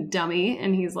moon, dummy.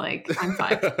 And he's like, I'm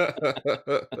 5.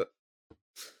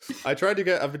 I tried to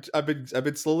get. I've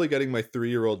been slowly getting my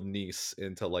 3-year-old niece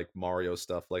into like Mario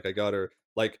stuff. Like I got her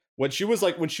like when she was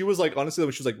like honestly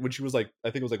when she was like I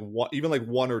think it was like even like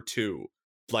 1 or 2.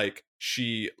 Like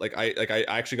I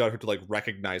actually got her to like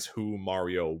recognize who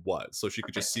Mario was, so she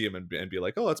could just see him and be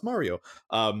like, oh, that's Mario.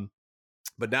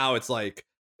 But now it's like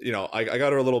I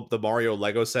got her the Mario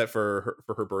Lego set for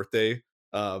her birthday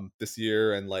this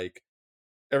year, and like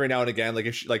every now and again, like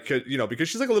if she like because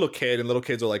she's like a little kid, and little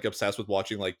kids are like obsessed with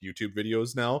watching like YouTube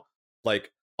videos now.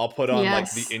 Like I'll put on like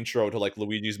the intro to like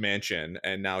Luigi's Mansion,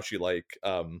 and now she like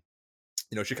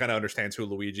she kind of understands who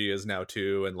Luigi is now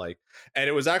too, and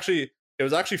it was actually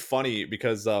funny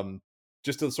because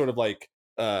just to sort of like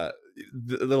the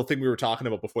little thing we were talking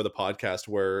about before the podcast,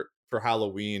 where for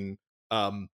Halloween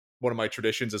one of my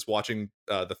traditions is watching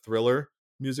the Thriller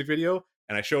music video,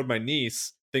 and I showed my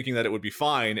niece thinking that it would be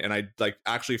fine, and I like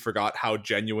actually forgot how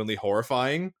genuinely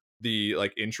horrifying the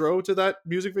like intro to that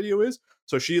music video is.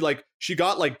 So she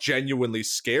got like genuinely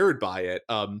scared by it.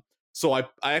 So I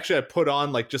put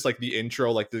on like just like the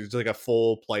intro, like there's like a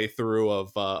full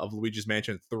playthrough of Luigi's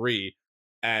Mansion 3,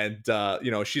 and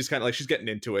she's kind of like she's getting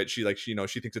into it. She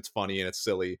thinks it's funny and it's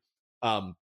silly.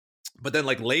 But then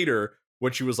like later,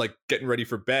 when she was like getting ready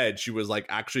for bed, she was like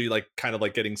actually like kind of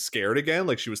like getting scared again.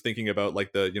 Like she was thinking about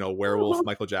like the werewolf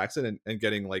Michael Jackson and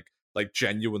getting like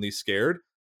genuinely scared.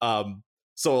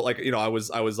 So like I was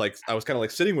kind of like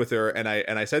sitting with her, and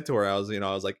I said to her, I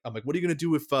was like, what are you gonna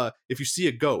do if you see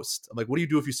a ghost? I'm like, what do you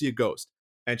do if you see a ghost?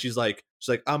 And she's like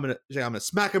I'm gonna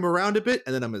smack him around a bit,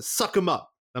 and then I'm gonna suck him up.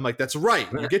 I'm like, that's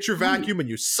right. You get your vacuum and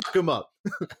you suck him up.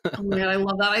 Oh my god, I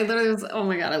love that. I literally was, oh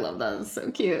my god, I love that. It's so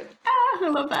cute. I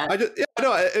love that.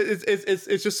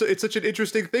 It's such an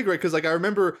interesting thing, right? Because like I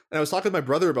remember, and I was talking to my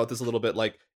brother about this a little bit.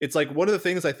 Like it's like one of the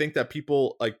things I think that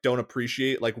people like don't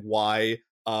appreciate, like why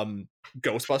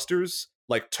Ghostbusters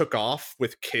like took off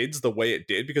with kids the way it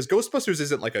did, because Ghostbusters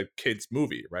isn't like a kids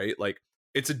movie, right? Like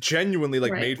it's a genuinely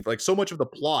like made for like so much of the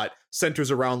plot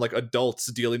centers around like adults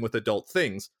dealing with adult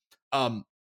things.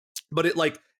 But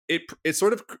it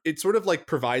sort of like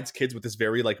provides kids with this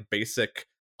very like basic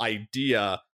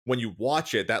idea when you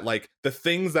watch it, that like the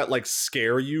things that like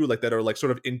scare you, like that are like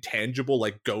sort of intangible,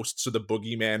 like ghosts or the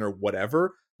boogeyman or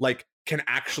whatever, like can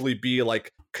actually be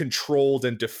like controlled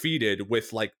and defeated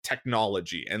with like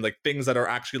technology and like things that are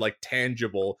actually like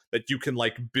tangible that you can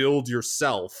like build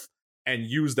yourself and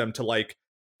use them to like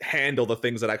handle the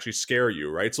things that actually scare you,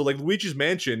 right? So like Luigi's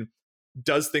Mansion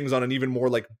does things on an even more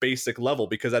like basic level,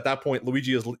 because at that point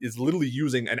Luigi is literally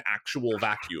using an actual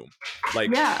vacuum. Like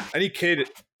any kid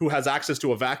who has access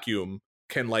to a vacuum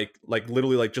can like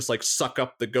literally like just like suck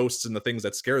up the ghosts and the things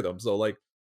that scare them. So like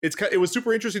it was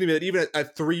super interesting to me that even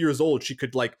at 3 years old she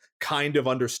could like kind of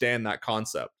understand that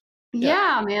concept.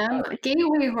 Yeah, man.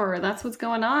 Gateway horror, that's what's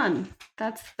going on.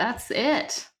 That's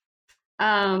it.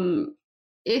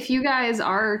 If you guys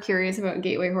are curious about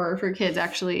gateway horror for kids,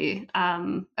 actually,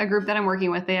 a group that I'm working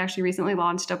with, they actually recently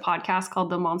launched a podcast called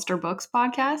the Monster Books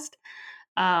Podcast.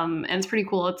 And it's pretty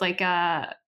cool. It's like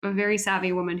a very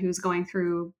savvy woman who's going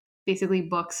through basically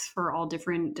books for all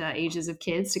different ages of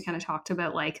kids to kind of talk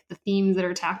about like the themes that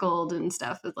are tackled and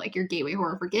stuff with like your gateway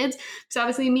horror for kids. So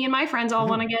obviously me and my friends all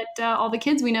want to get all the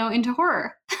kids we know into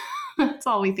horror. That's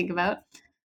all we think about.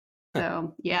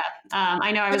 So yeah,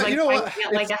 I know I was like trying to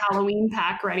get like a Halloween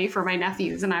pack ready for my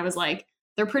nephews, and I was like,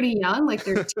 they're pretty young, like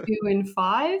they're 2 and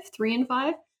 5, 3 and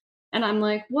 5, and I'm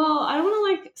like, well, I don't want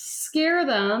to like scare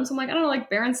them, so I'm like, I don't know, like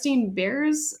Berenstain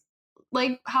Bears,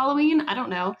 like Halloween, I don't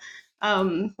know,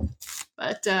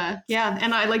 but yeah,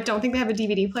 and I like don't think they have a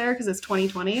DVD player because it's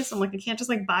 2020, so I'm like, I can't just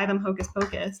like buy them Hocus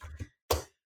Pocus.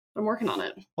 I'm working on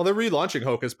it. Well, they're relaunching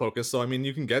Hocus Pocus, so I mean,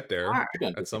 you can get there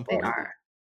at some point. They are.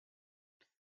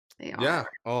 Yeah.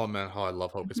 Oh man. Oh, I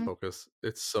love Hocus Pocus.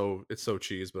 It's so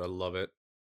cheese, but I love it.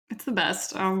 It's the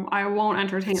best. I won't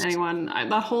entertain anyone.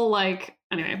 That whole like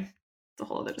anyway. It's a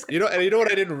whole other discussion. You know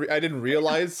what I didn't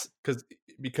realize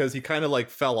because he kind of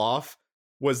like fell off,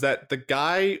 was that the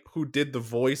guy who did the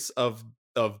voice of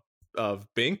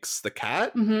Binks the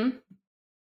cat. Mm-hmm.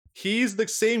 He's the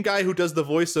same guy who does the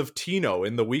voice of Tino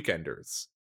in The Weekenders.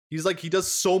 He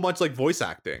does so much like voice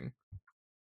acting.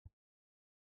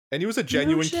 And he was a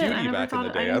genuine cutie back in the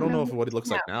day. I don't know what he looks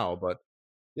like now, but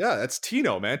yeah, that's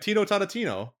Tino, man. Tino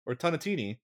Tonatino or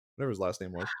Tonatini, whatever his last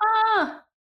name was.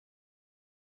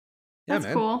 That's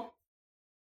cool.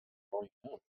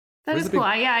 That is cool.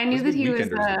 I knew that he was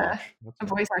a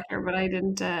voice actor, but I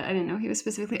didn't know he was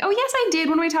specifically. Oh yes, I did.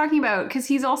 What am I talking about? Because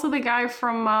he's also the guy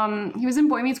from he was in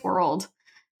Boy Meets World,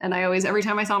 and every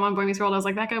time I saw him on Boy Meets World, I was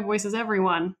like, that guy voices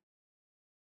everyone.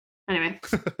 Anyway.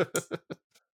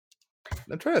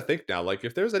 I'm trying to think now, like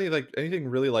if there's anything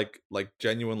really like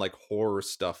genuine like horror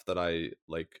stuff that I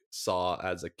like saw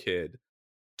as a kid.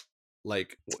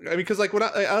 Like I mean, because like when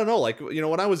I don't know, like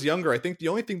when I was younger, I think the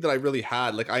only thing that I really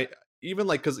had, like I even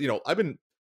like because I've been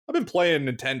playing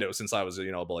Nintendo since I was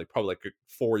but like probably like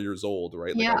 4 years old,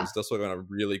 right? Like I was just when I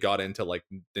really got into like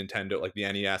Nintendo, like the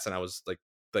NES, and I was like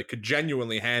could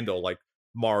genuinely handle like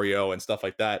Mario and stuff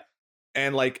like that.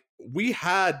 And like we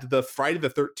had the Friday the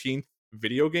 13th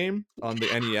video game on the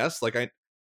NES. Like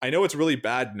I know it's really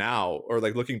bad now, or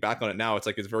like looking back on it now, it's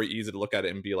like it's very easy to look at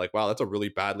it and be like, wow, that's a really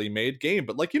badly made game.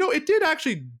 But like it did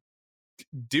actually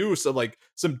do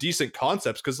some decent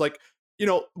concepts, because like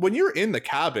when you're in the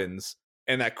cabins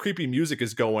and that creepy music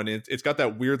is going, it's got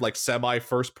that weird like semi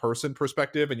first person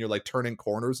perspective, and you're like turning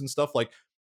corners and stuff. Like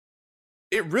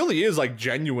it really is like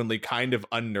genuinely kind of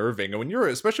unnerving, and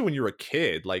especially when you're a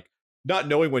kid, like not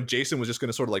knowing when Jason was just going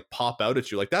to sort of like pop out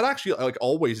at you, like that actually like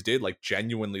always did like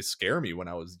genuinely scare me when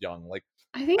I was young. Like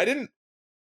I didn't.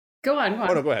 Go on.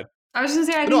 Oh no, go ahead. I was just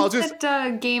gonna say, I think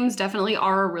that games definitely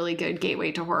are a really good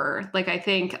gateway to horror. Like I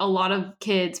think a lot of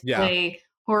kids play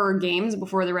horror games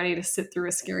before they're ready to sit through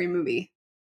a scary movie.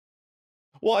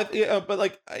 Well, but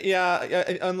like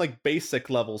on like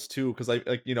basic levels too, because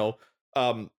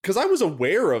because I was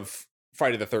aware of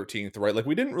Friday the 13th, right? Like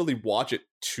we didn't really watch it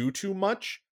too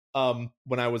much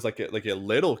when I was like a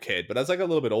little kid, but as I got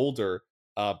a little bit older,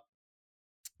 I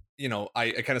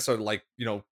kind of started like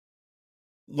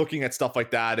looking at stuff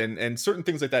like that, and certain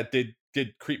things like that did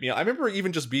creep me out. I remember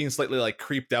even just being slightly like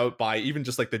creeped out by even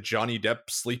just like the Johnny Depp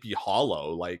Sleepy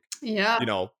Hollow, like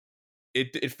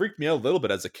it freaked me out a little bit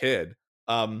as a kid.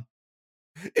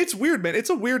 It's weird, man. It's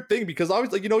a weird thing, because I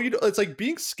was like it's like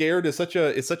being scared is such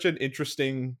an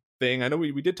interesting thing. I know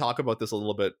we did talk about this a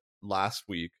little bit last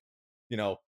week.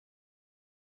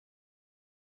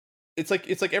 It's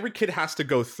like every kid has to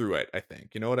go through it, I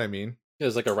think. You know what I mean? It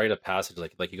was like a rite of passage.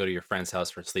 Like you go to your friend's house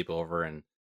for a sleepover, and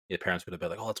your parents would have been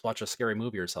like, "Oh, let's watch a scary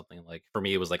movie or something." Like for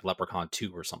me, it was like Leprechaun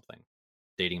 2 or something.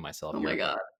 Dating myself. Oh my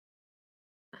god.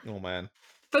 Oh man.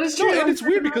 But it's true. No, and it's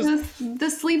weird because the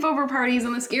sleepover parties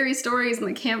and the scary stories and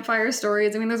the campfire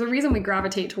stories. I mean, there's a reason we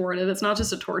gravitate toward it. It's not just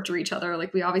to torture each other.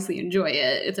 Like, we obviously enjoy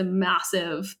it. It's a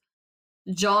massive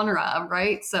genre,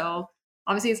 right? So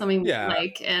obviously it's something we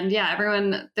like. And yeah,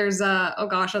 everyone, there's oh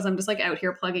gosh, as I'm just like out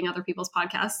here plugging other people's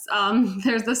podcasts,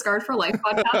 there's the Scarred for Life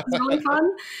podcast. Is really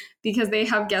fun because they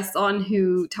have guests on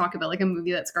who talk about like a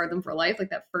movie that scarred them for life, like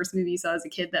that first movie you saw as a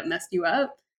kid that messed you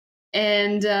up.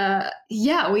 And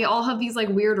yeah, we all have these like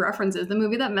weird references. The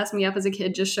movie that messed me up as a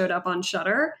kid just showed up on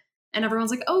Shudder. And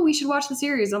everyone's like, oh, we should watch the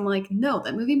series. I'm like, no,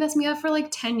 that movie messed me up for like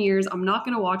 10 years. I'm not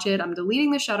going to watch it. I'm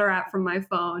deleting the Shudder app from my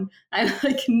phone. I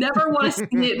like never want to see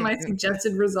it in my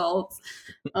suggested results.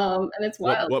 And it's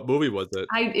wild. What movie was it?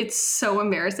 It's so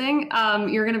embarrassing.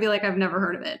 You're going to be like, I've never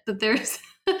heard of it. But there's,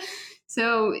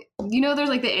 so, you know, there's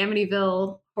like the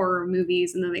Amityville horror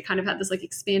movies. And then they kind of had this like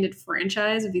expanded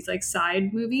franchise of these like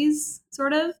side movies,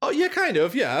 sort of. Oh, yeah, kind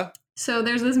of. Yeah. So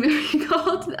there's this movie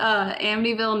called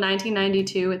Amityville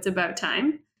 1992, It's About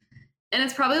Time. And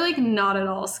it's probably like not at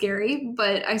all scary,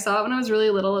 but I saw it when I was really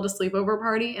little at a sleepover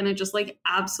party and it just like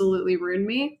absolutely ruined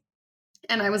me.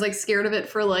 And I was like scared of it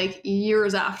for like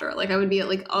years after. Like I would be at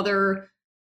like other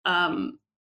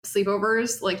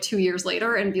sleepovers like 2 years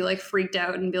later and be like freaked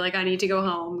out and be like, I need to go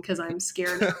home because I'm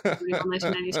scared of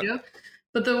 1992.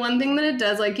 But the one thing that it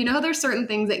does, like, you know how there's certain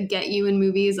things that get you in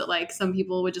movies that, like, some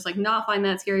people would just, like, not find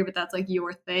that scary, but that's, like,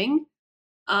 your thing?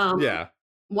 Yeah.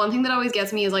 One thing that always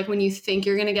gets me is, like, when you think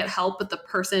you're going to get help, but the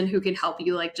person who can help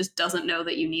you, like, just doesn't know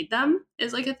that you need them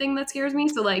is, like, a thing that scares me.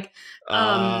 So, like,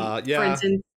 for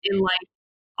instance, in, like,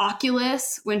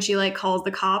 Oculus, when she, like, calls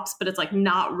the cops, but it's, like,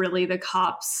 not really the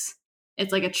cops.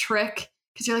 It's, like, a trick.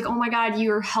 Because you're like, oh, my God,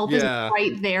 your help is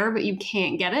right there, but you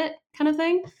can't get it kind of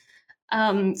thing.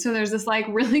 So there's this like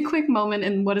really quick moment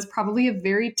in what is probably a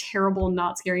very terrible,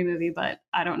 not scary movie, but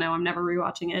I don't know, I'm never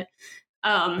rewatching it.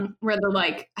 Where the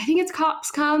like, I think it's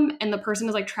cops come and the person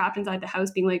is like trapped inside the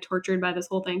house being like tortured by this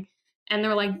whole thing. And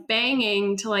they're like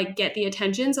banging to like get the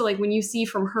attention. So like when you see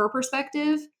from her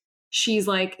perspective, she's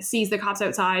like sees the cops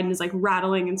outside and is like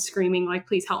rattling and screaming like,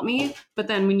 please help me. But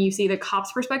then when you see the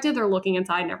cops' perspective, they're looking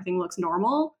inside and everything looks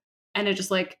normal. And it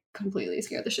just like completely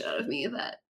scared the shit out of me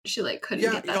that she like couldn't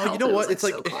get that help. You know what? It's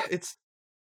like so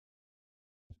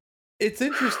it's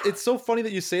interesting. It's so funny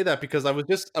that you say that because I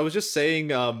was just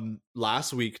saying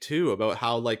last week too about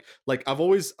how like I've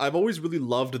always really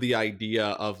loved the idea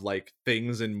of like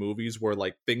things in movies where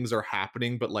like things are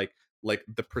happening but like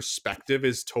the perspective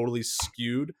is totally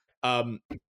skewed. And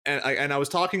I was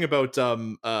talking about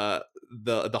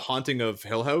the Haunting of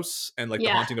Hill House and like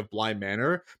the Haunting of Bly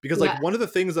Manor because like one of the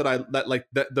things that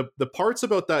the parts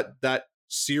about that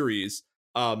series,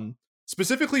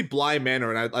 specifically Bly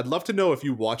Manor, and I'd love to know if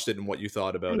you watched it and what you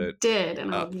thought about it. Did,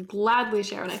 and I'll gladly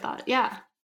share what I thought. Yeah.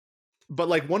 But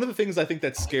like one of the things I think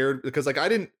that scared, because like I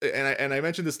didn't, and I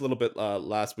mentioned this a little bit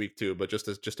last week too, but just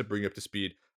to bring you up to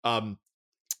speed,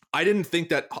 I didn't think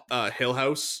that Hill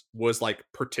House was like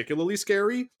particularly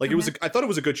scary. Like it was, I thought it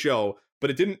was a good show, but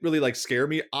it didn't really like scare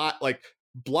me. Like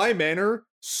Bly Manor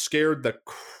scared the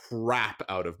crap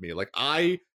out of me. Like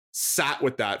I sat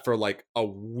with that for like a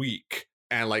week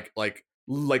and like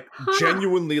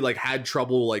genuinely like had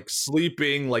trouble like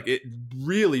sleeping. Like it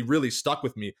really stuck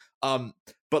with me.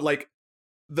 But like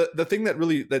the thing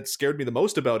that scared me the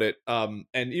most about it, and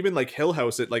even like Hill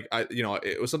House, it like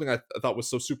it was something I thought was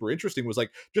so super interesting was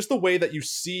like just the way that you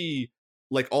see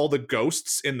like all the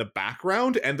ghosts in the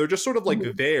background and they're just sort of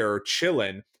like there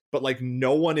chilling, but like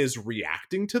no one is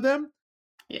reacting to them.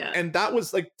 Yeah. And that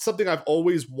was like something I've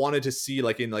always wanted to see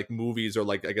like in like movies or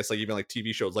like I guess like even like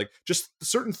TV shows, like just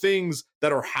certain things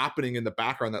that are happening in the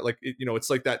background that like it's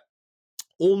like that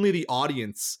only the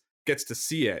audience gets to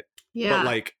see it. Yeah. But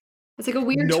like it's like a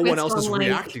weird no twist one else is on, like,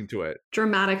 reacting to it.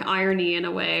 Dramatic irony in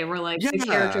a way where like the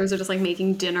characters are just like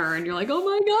making dinner and you're like, oh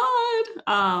my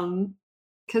God.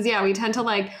 Because we tend to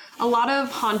like a lot of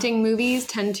haunting movies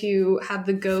tend to have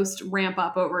the ghost ramp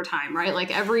up over time, right?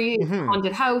 Like every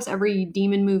haunted house, every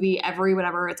demon movie, every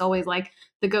whatever, it's always like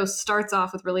the ghost starts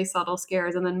off with really subtle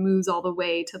scares and then moves all the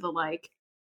way to the like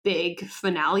big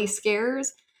finale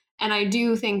scares. And I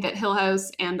do think that Hill House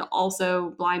and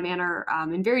also Bly Manor,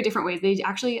 in very different ways, they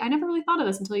actually, I never really thought of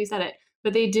this until you said it,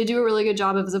 but they did do a really good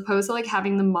job of, as opposed to like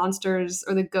having the monsters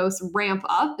or the ghosts ramp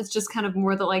up, it's just kind of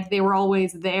more that like they were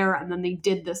always there and then they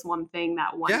did this one thing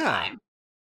that one time.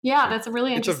 Yeah, that's a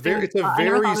really interesting. It's a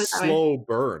very slow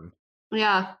burn.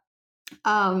 Yeah.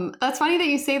 That's funny that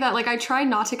you say that. Like I try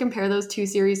not to compare those two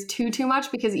series too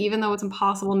much because even though it's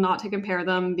impossible not to compare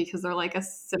them because they're like a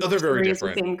similar series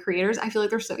with same creators, I feel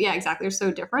like they're they're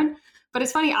so different. But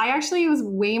it's funny, I actually was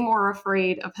way more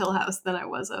afraid of Hill House than I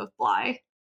was of Bly.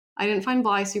 I didn't find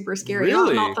Bly super scary.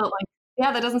 Really? Not that like,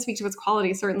 yeah, that doesn't speak to its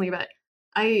quality certainly, but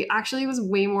I actually was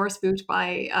way more spooked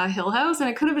by Hill House, and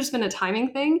it could have just been a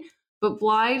timing thing. But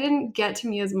Bly didn't get to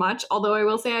me as much, although I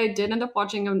will say I did end up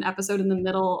watching an episode in the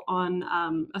middle on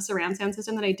a surround sound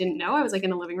system that I didn't know. I was like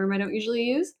in a living room I don't usually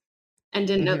use and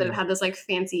didn't know that it had this like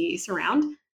fancy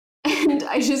surround. And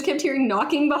I just kept hearing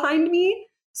knocking behind me.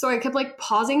 So I kept like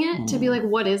pausing it to be like,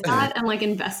 what is that? And like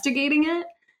investigating it.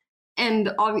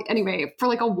 And anyway, for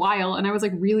like a while, and I was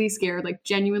like really scared, like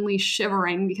genuinely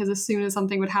shivering, because as soon as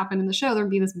something would happen in the show, there'd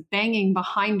be this banging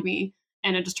behind me.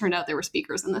 And it just turned out there were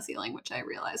speakers in the ceiling, which I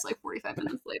realized like 45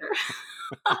 minutes later.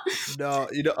 No,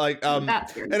 you know, like That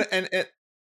scared me.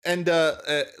 and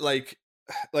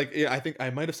yeah, I think I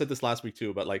might have said this last week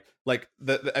too, but like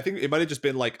the I think it might have just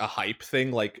been like a hype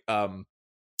thing, like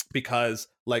because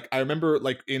like I remember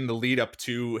like in the lead up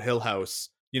to Hill House,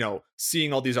 you know,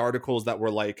 seeing all these articles that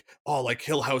were like, oh, like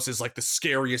Hill House is like the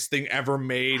scariest thing ever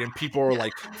made, and people are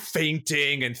like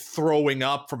fainting and throwing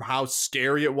up from how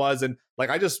scary it was, and like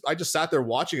I just sat there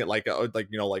watching it like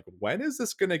you know, like when is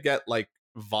this gonna get like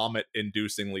vomit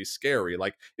inducingly scary?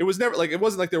 Like it was never like, it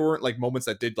wasn't like there weren't like moments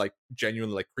that did like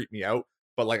genuinely like creep me out,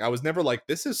 but like I was never like,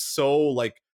 this is so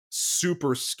like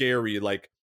super scary, like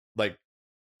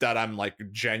that I'm like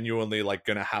genuinely like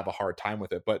gonna have a hard time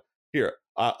with it. But here,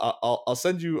 I'll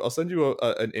send you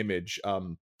an image.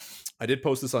 I did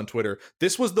post this on Twitter.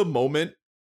 This was the moment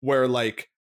where like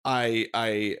I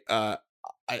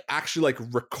actually like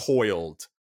recoiled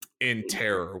in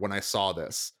terror when I saw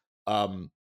this.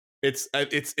 It's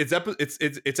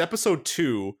episode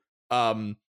 2.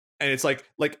 And it's like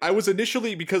I was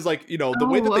initially, because like, you know, the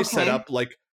way that they set up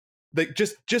like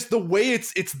just the way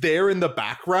it's there in the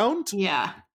background.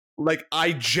 Yeah. Like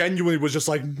I genuinely was just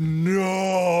like, no,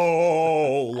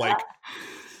 like,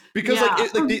 because Yeah.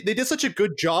 like they did such a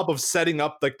good job of setting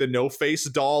up like the No Face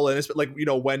doll, and it's like, you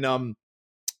know, when I'm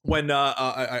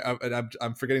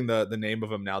forgetting the name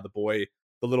of him now, the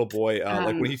little boy,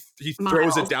 like when he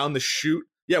throws it down the chute.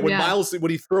 Yeah, when Miles, when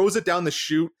he throws it down the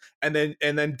chute, and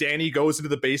then Danny goes into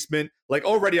the basement, like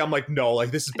already I'm like, no,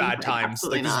 like this is bad times,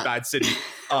 like this is bad city.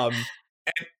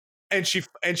 And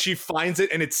she finds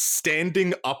it and it's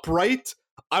standing upright.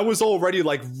 I was already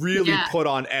like really put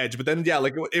on edge, but then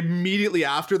like immediately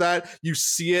after that you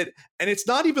see it, and it's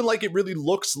not even like it really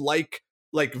looks like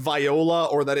Viola,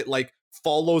 or that it like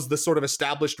follows the sort of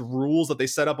established rules that they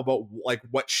set up about like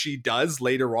what she does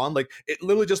later on. Like it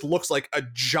literally just looks like a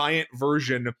giant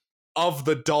version of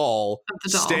the doll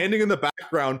standing in the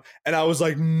background, and I was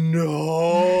like,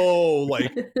 no,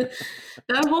 like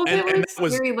that whole bit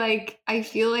was scary. Like I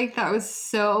feel like that was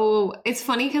so, it's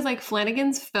funny because like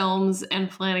Flanagan's films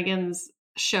and Flanagan's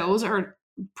shows are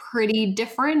pretty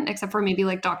different, except for maybe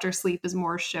like Dr. Sleep is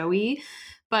more showy,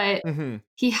 but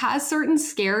he has certain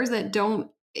scares that don't,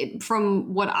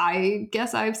 from what I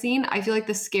guess I've seen, I feel like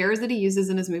the scares that he uses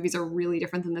in his movies are really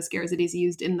different than the scares that he's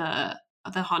used in the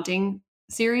Haunting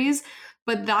series.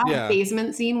 But that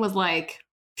basement scene was like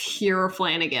pure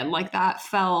Flanagan. Like that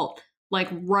felt like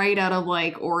right out of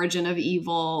like Origin of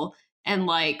Evil, and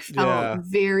like felt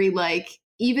very like,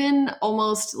 even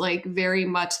almost like very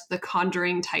much the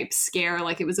Conjuring type scare.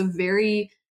 Like it was a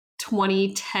very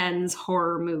 2010s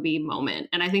horror movie moment,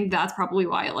 and I think that's probably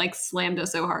why it like slammed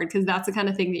us so hard, because that's the kind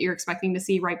of thing that you're expecting to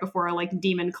see right before a like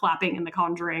demon clapping in The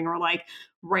Conjuring, or like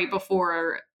right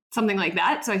before something like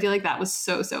that. So I feel like that was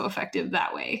so effective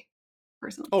that way,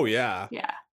 personally. Oh yeah,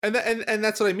 yeah. And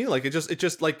that's what I mean. Like it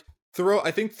just like throughout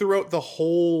the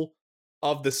whole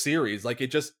of the series, like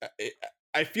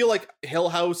I feel like Hill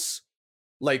House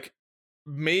like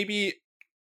maybe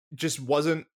just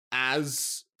wasn't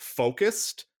as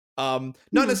focused. Not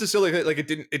necessarily like it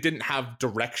didn't have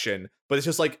direction, but it's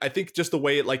just like, I think just the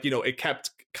way it like, you know, it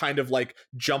kept kind of like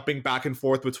jumping back and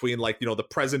forth between like, you know, the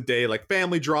present day like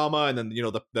family drama, and then, you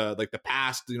know, the like the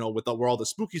past, you know, with where all the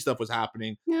spooky stuff was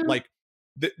happening. Like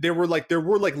there were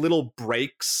little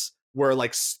breaks where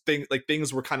like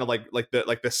things were kind of like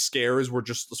the scares were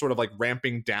just sort of like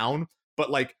ramping down, but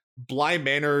like Bly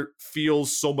Manor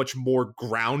feels so much more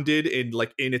grounded in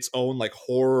its own like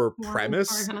horror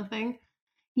premise kind of thing.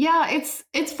 Yeah,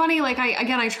 it's funny. Like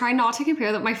I try not to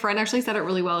compare that. My friend actually said it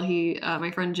really well.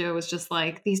 My friend Joe was just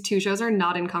like, these two shows are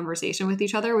not in conversation with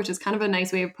each other, which is kind of a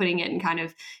nice way of putting it. And kind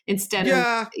of, instead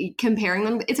of comparing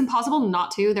them, it's impossible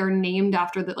not to. They're named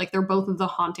after they're both of The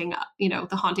Haunting, you know,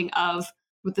 The Haunting of,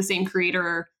 with the same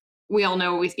creator. We all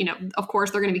know, of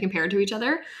course they're going to be compared to each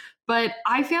other. But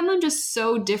I found them just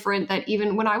so different that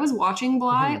even when I was watching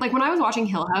Bly, like when I was watching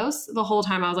Hill House, the whole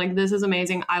time I was like, this is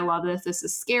amazing. I love this. This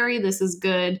is scary. This is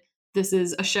good. This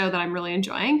is a show that I'm really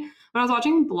enjoying. when I was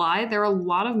watching Bly, there were a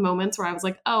lot of moments where I was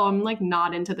like, oh, I'm like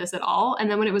not into this at all.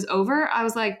 And then when it was over, I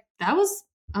was like, that was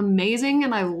amazing,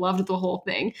 and I loved the whole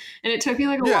thing. And it took me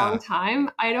like a long time.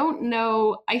 I don't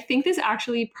know. I think this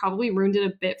actually probably ruined it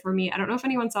a bit for me. I don't know if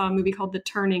anyone saw a movie called The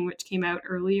Turning, which came out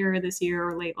earlier this year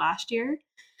or late last year.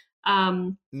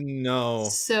 No.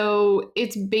 So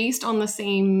it's based on the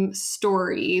same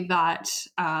story that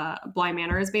Bly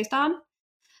Manor is based on.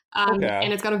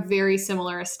 And it's got a very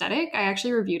similar aesthetic. I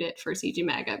actually reviewed it for CG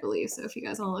Mag, I believe. So if you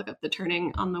guys want to look up The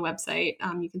Turning on the website,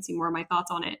 you can see more of my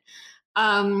thoughts on it.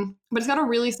 But it's got a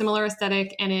really similar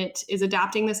aesthetic, and it is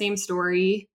adapting the same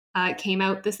story. It came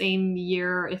out the same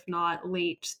year, if not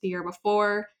late the year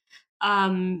before.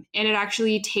 And it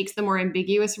actually takes the more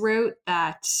ambiguous route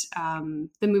that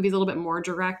the movie's a little bit more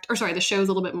direct, or sorry, the show's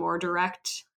a little bit more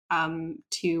direct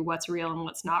to what's real and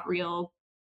what's not real,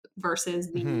 versus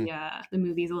the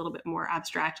movie's a little bit more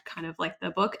abstract, kind of like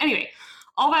the book. Anyway,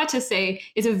 all that to say,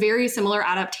 it's a very similar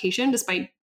adaptation, despite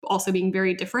also being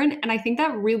very different. And I think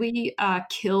that really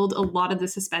killed a lot of the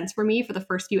suspense for me for the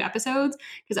first few episodes,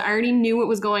 because I already knew what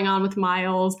was going on with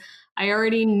Miles. I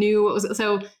already knew what was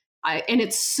and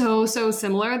it's so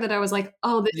similar that I was like,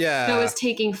 oh, this show is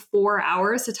taking 4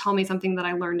 hours to tell me something that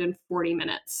I learned in 40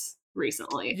 minutes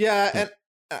recently. Yeah, and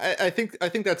I think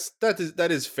that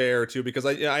is fair too, because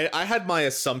I had my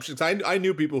assumptions. I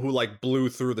knew people who like blew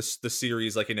through the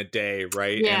series like in a day,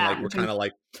 right? Yeah, and like were kind of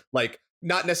like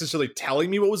not necessarily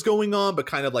telling me what was going on, but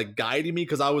kind of like guiding me,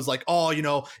 because I was like, oh,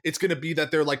 it's gonna be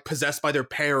that they're like possessed by their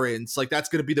parents, like that's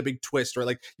gonna be the big twist, right?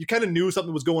 Like you kind of knew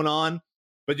something was going on,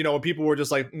 but when people were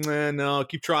just like, no,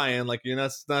 keep trying, like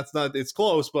that's not, it's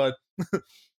close, but.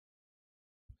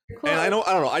 And I don't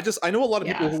know. I know a lot of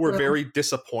people who were very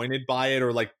disappointed by it,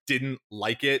 or like didn't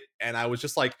like it, and I was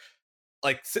just like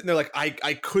sitting there like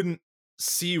I couldn't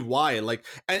see why. Like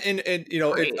and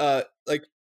right.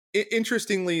 It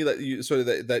interestingly that you sort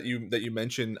of that you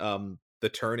mentioned The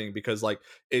Turning, because like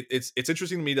it's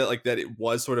interesting to me that like that it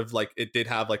was sort of like it did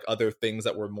have like other things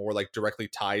that were more like directly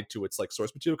tied to its like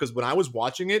source material. Because when I was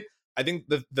watching it, I think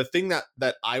the thing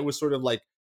that I was sort of like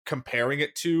comparing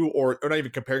it to, or not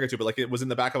even comparing it to, but like it was in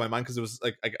the back of my mind, because it was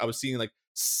like I was seeing like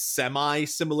semi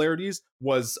similarities,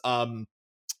 was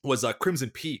Crimson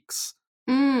Peaks.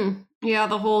 Yeah,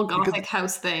 the whole gothic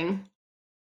house thing.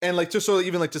 And like just so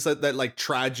even like just that like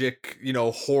tragic,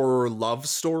 horror love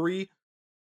story.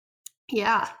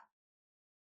 Yeah.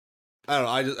 I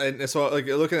don't know. And so like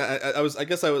looking at,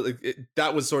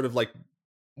 that was sort of like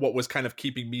what was kind of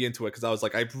keeping me into it, because I was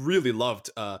like, I really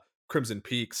loved Crimson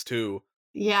Peaks too.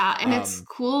 Yeah, and it's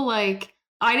cool. Like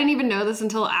I didn't even know this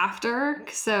until after,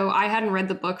 so I hadn't read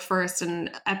the book first.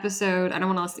 And episode, I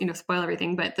don't want to spoil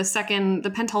everything, but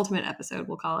the penultimate episode,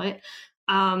 we'll call it.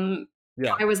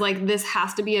 I was like, this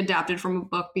has to be adapted from a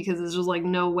book, because there's just like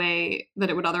no way that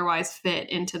it would otherwise fit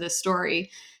into this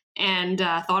story. And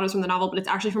thought it was from the novel, but it's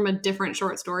actually from a different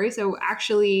short story. So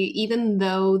actually, even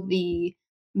though the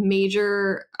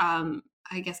major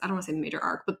I guess I don't want to say the major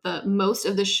arc, but the most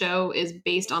of the show is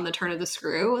based on the turn of the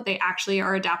screw, they actually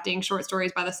are adapting short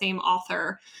stories by the same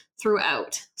author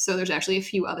throughout. So there's actually a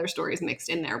few other stories mixed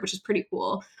in there, which is pretty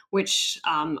cool, which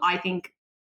I think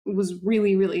was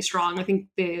really, really strong. I think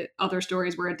the other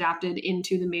stories were adapted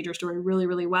into the major story really,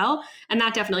 really well. And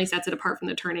that definitely sets it apart from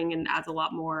The Turning and adds a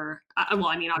lot more.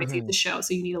 Obviously it's the show,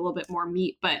 so you need a little bit more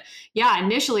meat. But yeah,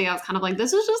 initially I was kind of like,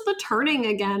 this is just The Turning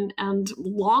again and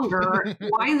longer.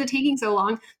 Why is it taking so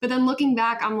long? But then looking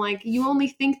back, I'm like, you only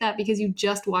think that because you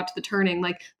just watched The Turning.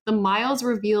 Like the Miles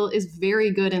reveal is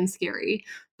very good and scary,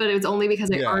 but it was only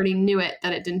because I already knew it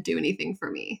that it didn't do anything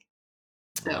for me.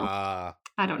 So I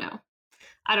don't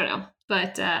know,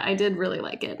 but I did really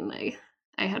like it, and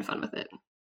I had fun with it.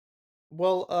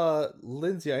 Well,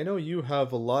 Lindsay, I know you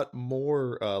have a lot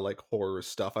more like horror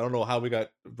stuff. I don't know how we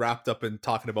got wrapped up in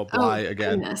talking about Bly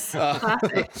again.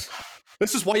 Classic.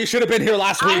 This is why you should have been here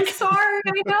last week. I'm sorry.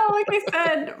 I know, like I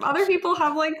said, other people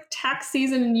have like tax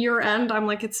season and year end. I'm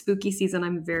like, it's spooky season.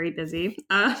 I'm very busy.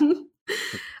 I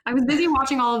was busy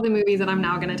watching all of the movies that I'm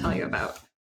now going to tell you about.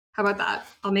 How about that?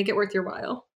 I'll make it worth your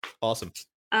while. Awesome.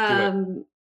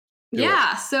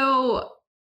 Yeah, so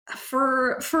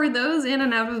for those in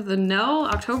and out of the know,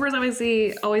 October is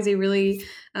obviously always a really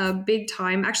big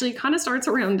time. Actually, it kind of starts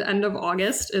around end of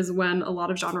August is when a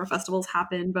lot of genre festivals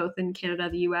happen, both in Canada,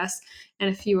 the US, and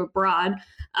a few abroad.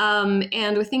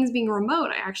 And with things being remote,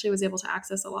 I actually was able to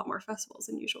access a lot more festivals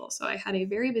than usual. So I had a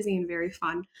very busy and very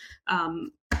fun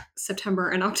September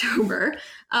and October.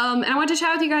 And I want to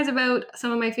chat with you guys about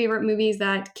some of my favorite movies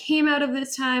that came out of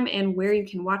this time and where you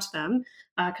can watch them.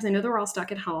 Because I know that we're all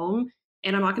stuck at home,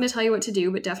 and I'm not going to tell you what to do,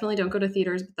 but definitely don't go to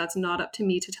theaters, but that's not up to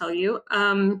me to tell you.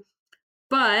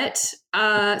 But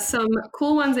some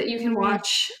cool ones that you can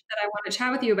watch that I want to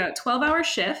chat with you about. 12-Hour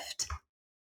Shift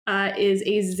is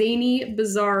a zany,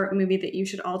 bizarre movie that you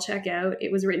should all check out.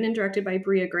 It was written and directed by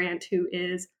Brea Grant, who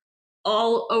is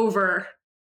all over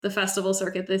the festival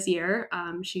circuit this year.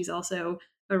 She's also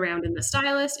around in The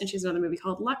Stylist, and she's another movie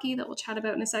called Lucky that we'll chat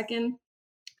about in a second.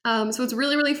 So it's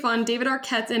really, really fun. David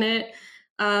Arquette's in it.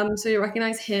 So you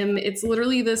recognize him. It's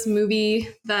literally this movie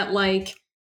that like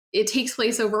it takes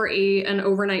place over an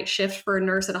overnight shift for a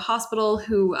nurse at a hospital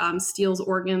who steals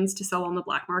organs to sell on the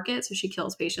black market. So she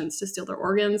kills patients to steal their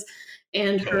organs.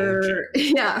 And her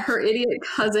idiot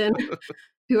cousin,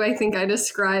 who I think I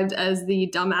described as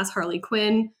the dumbass Harley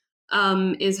Quinn,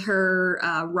 is her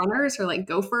runner, is her like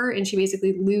gopher, and she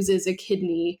basically loses a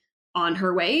kidney on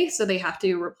her way. So they have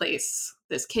to replace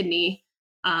this kidney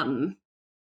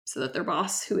so that their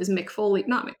boss, who is Mick Foley.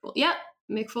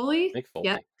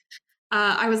 Yeah.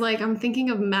 I was like, I'm thinking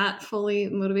of Matt Foley,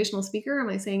 motivational speaker. Am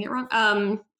I saying it wrong?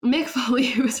 Mick Foley,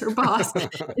 who is her boss,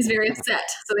 is very upset.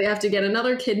 So they have to get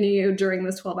another kidney during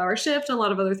this 12-hour shift. A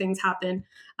lot of other things happen.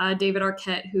 David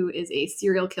Arquette, who is a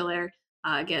serial killer,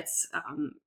 gets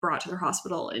brought to their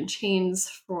hospital in chains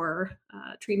for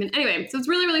treatment. Anyway, so it's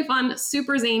really, really fun,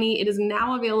 super zany. It is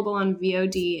now available on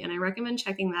VOD, and I recommend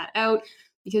checking that out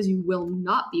because you will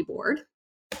not be bored.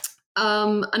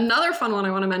 Another fun one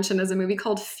I want to mention is a movie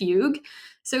called Fugue.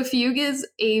 So Fugue is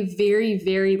a very,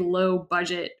 very low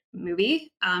budget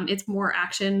movie. It's more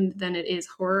action than it is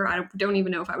horror. I don't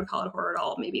even know if I would call it horror at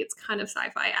all. Maybe it's kind of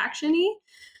sci-fi action-y.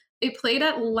 It played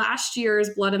at last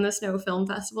year's Blood in the Snow Film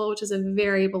Festival, which is a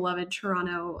very beloved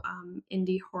Toronto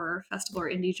indie horror festival or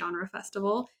indie genre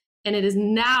festival. And it is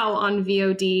now on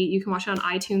VOD. You can watch it on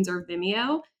iTunes or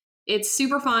Vimeo. It's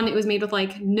super fun. It was made with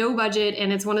like no budget,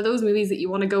 and it's one of those movies that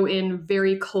you want to go in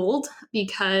very cold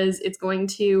because it's going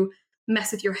to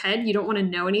mess with your head. You don't want to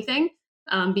know anything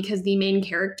because the main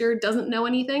character doesn't know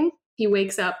anything. He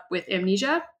wakes up with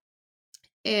amnesia,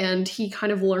 and he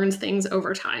kind of learns things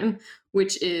over time,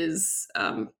 which is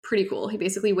pretty cool. He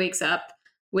basically wakes up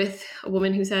with a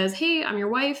woman who says, "Hey, I'm your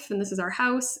wife, and this is our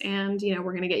house, and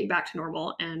we're going to get you back to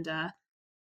normal." And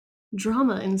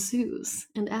drama ensues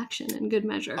and action in good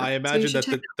measure. I imagine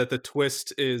that the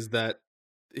twist is that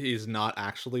he's not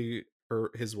actually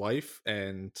his wife,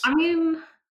 and I mean,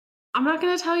 I'm not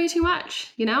going to tell you too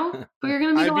much, but you're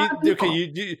going to meet a lot of people.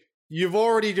 Okay, you've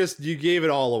already you gave it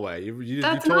all away. That's you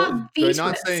told, not the twist.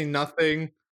 Not saying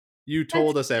nothing. You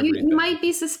told us everything. You might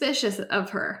be suspicious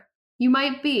of her. You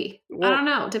might be. Well, I don't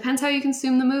know. Depends how you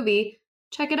consume the movie.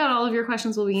 Check it out. All of your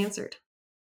questions will be answered.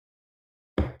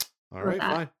 All right,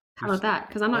 fine. How about that?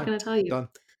 Because I'm not going to tell you.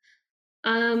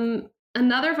 Done.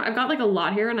 I've got like a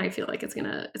lot here, and I feel like it's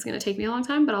gonna take me a long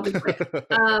time, but I'll be quick.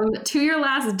 To Your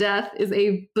Last Death is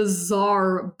a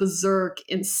bizarre, berserk,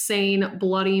 insane,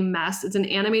 bloody mess. It's an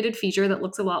animated feature that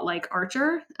looks a lot like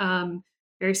Archer.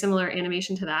 Very similar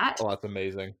animation to that. Oh, that's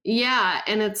amazing. Yeah,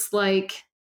 and it's like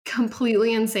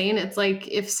completely insane. It's like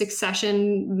if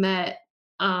Succession met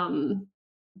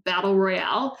Battle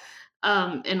Royale,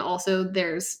 and also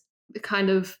there's kind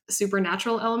of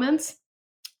supernatural elements.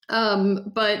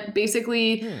 But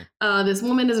basically, this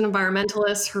woman is an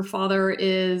environmentalist. Her father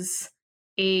is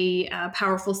a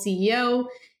powerful CEO,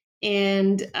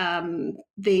 and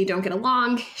they don't get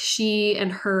along. She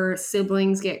and her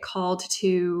siblings get called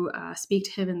to speak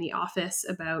to him in the office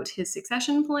about his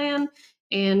succession plan,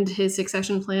 and his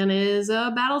succession plan is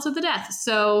a battle to the death.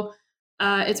 So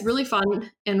it's really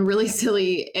fun and really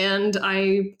silly, and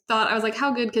I was like,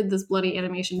 how good could this bloody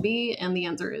animation be? And the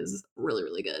answer is really,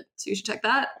 really good. So you should check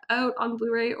that out on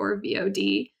Blu-ray or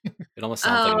VOD. It almost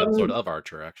sounds like an episode of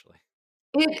Archer, actually.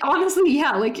 It honestly,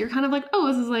 yeah, like you're kind of like, oh,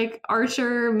 this is like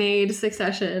Archer made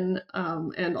Succession,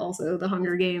 and also The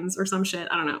Hunger Games or some shit.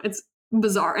 I don't know. It's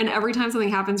bizarre, and every time something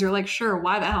happens, you're like, sure,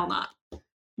 why the hell not?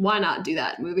 Why not do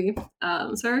that movie?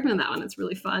 So I recommend that one. It's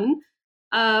really fun.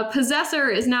 Possessor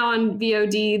is now on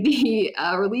VOD. The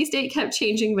release date kept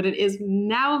changing, but it is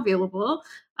now available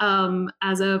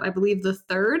as of, I believe, the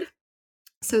 3rd.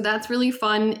 So that's really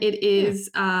fun. It is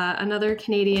another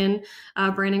Canadian,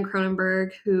 Brandon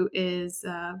Cronenberg, who is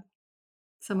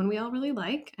someone we all really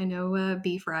like. I know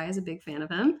B. Fry is a big fan of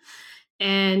him.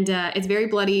 And it's very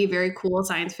bloody, very cool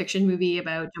science fiction movie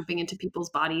about jumping into people's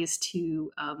bodies to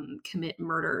commit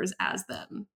murders as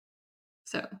them.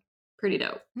 So pretty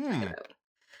dope. Check it out.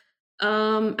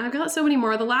 I've got so many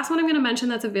more. The last one I'm going to mention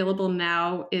that's available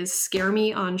now is Scare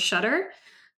Me on Shudder,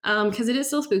 because it is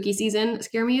still spooky season.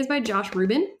 Scare Me is by Josh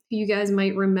Rubin, who you guys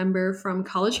might remember from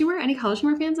College Humor. Any College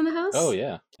Humor fans in the house? Oh,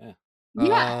 yeah.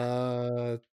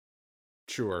 Yeah.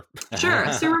 Sure.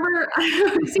 Sure. So remember,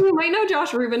 so you might know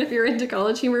Josh Rubin if you're into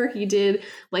College Humor. He did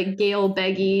like Gail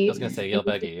Beggy. I was gonna say Gail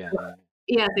Beggy, yeah.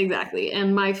 Yes, exactly.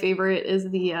 And my favorite is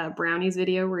the brownies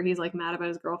video where he's like mad about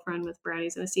his girlfriend with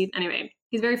brownies in his teeth. Anyway,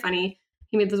 he's very funny.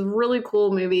 He made this really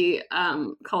cool movie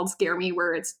called Scare Me,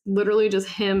 where it's literally just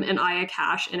him and Aya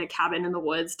Cash in a cabin in the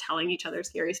woods telling each other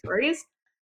scary stories.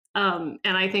 And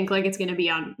I think like it's going to be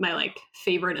on my like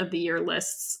favorite of the year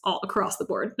lists all across the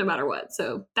board, no matter what.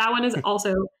 So that one is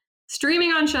also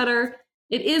streaming on Shudder.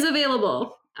 It is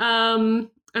available. And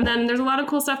then there's a lot of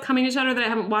cool stuff coming to Shudder that I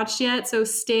haven't watched yet. So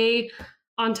stay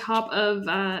on top of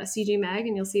CG Mag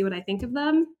and you'll see what I think of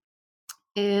them.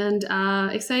 And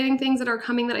exciting things that are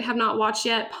coming that I have not watched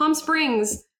yet. Palm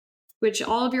Springs, which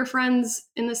all of your friends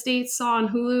in the States saw on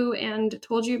Hulu and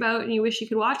told you about and you wish you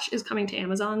could watch, is coming to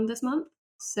Amazon this month.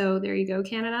 So there you go,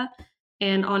 Canada.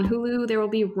 And on Hulu, there will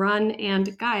be Run,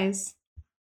 and guys,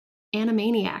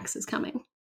 Animaniacs is coming.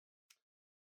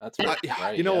 That's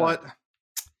right. You know what?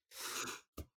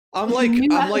 I'm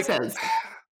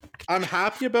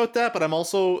happy about that, but I'm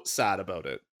also sad about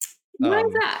it. Why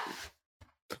is that?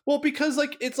 Well, because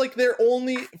like it's like they're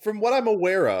only, from what I'm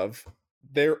aware of,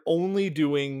 they're only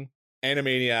doing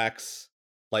Animaniacs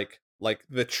like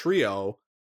the trio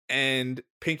and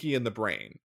Pinky and the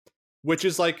Brain, which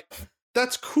is like,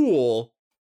 that's cool,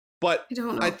 but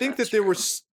I think that there were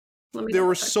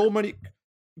so many,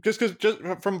 just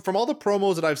from all the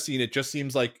promos that I've seen, it just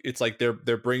seems like it's like they're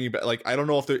bringing back, like I don't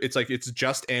know if it's like it's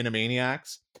just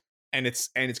Animaniacs and it's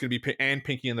gonna be and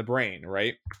Pinky and the Brain,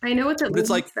 right? I know what it's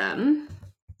like them.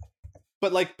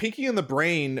 But like Pinky and the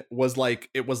Brain was like,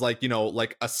 it was like, you know,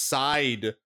 like a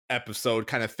side episode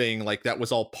kind of thing, like that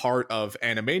was all part of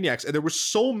Animaniacs, and there were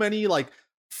so many like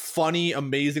funny,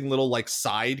 amazing little like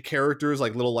side characters,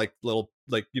 like little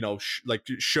you know like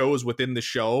shows within the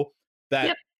show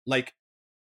that like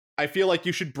I feel like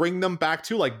you should bring them back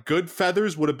to. Like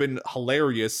Goodfeathers would have been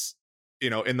hilarious, you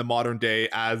know, in the modern day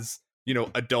as, you know,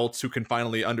 adults who can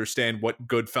finally understand what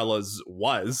Goodfellas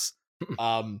was.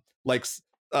 Like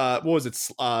what was it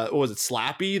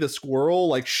Slappy the squirrel,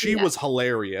 like she was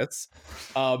hilarious.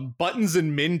 Buttons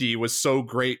and Mindy was so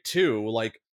great too.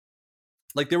 Like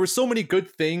there were so many good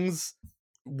things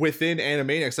within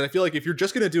Animaniacs, and I feel like if you're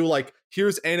just gonna do like,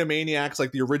 here's Animaniacs,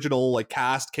 like the original like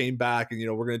cast came back and, you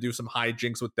know, we're gonna do some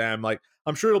hijinks with them, like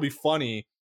I'm sure it'll be funny,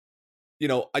 you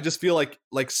know, I just feel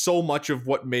like so much of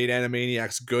what made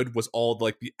Animaniacs good was all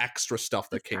like the extra stuff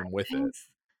that came with it.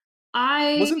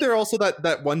 Wasn't there also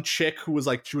that one chick who was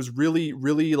like, she was really,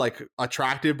 really like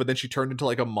attractive, but then she turned into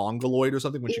like a mongoloid or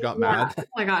something when she got mad? Oh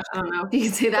my gosh, I don't know if you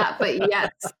can say that, but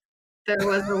yes, there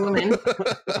was a woman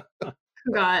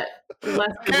who got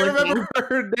less. I can't remember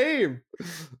her name.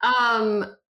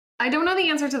 I don't know the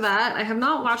answer to that. I have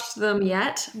not watched them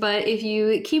yet, but if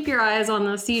you keep your eyes on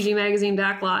the CG Magazine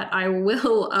backlot, I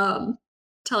will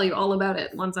tell you all about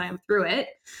it once I am through it.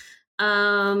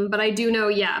 But I do know,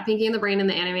 Pinky and the Brain and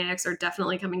the Animaniacs are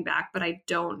definitely coming back, but I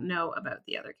don't know about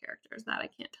the other characters. That I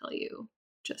can't tell you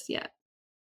just yet.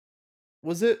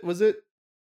 Was it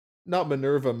not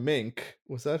Minerva Mink?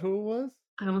 Was that who it was?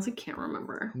 I honestly can't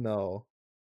remember. No.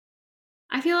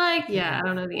 I feel like, I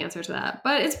don't know the answer to that,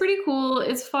 but it's pretty cool.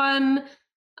 It's fun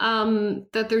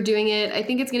that they're doing it. I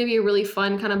think it's going to be a really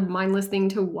fun kind of mindless thing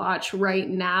to watch right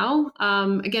now.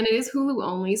 Again, it is Hulu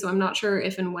only, so I'm not sure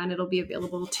if and when it'll be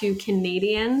available to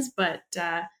Canadians, but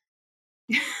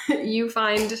you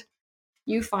find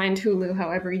Hulu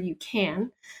however you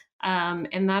can.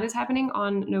 And that is happening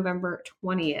on November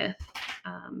 20th.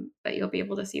 But you'll be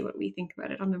able to see what we think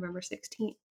about it on November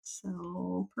 16th.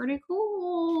 So pretty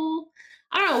cool.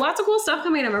 I don't know, lots of cool stuff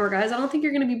coming in November, guys. I don't think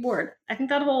you're going to be bored. I think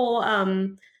that whole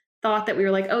thought that we were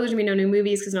like, oh, there's going to be no new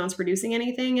movies because no one's producing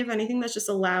anything. If anything, that's just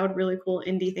allowed really cool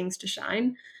indie things to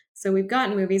shine. So we've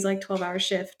gotten movies like 12-Hour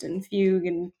Shift and Fugue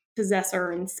and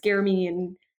Possessor and Scare Me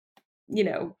and, you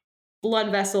know, Blood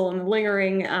Vessel and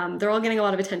Lingering. They're all getting a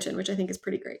lot of attention, which I think is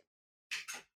pretty great.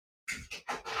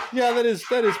 Yeah, that is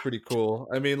pretty cool.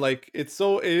 I mean, like it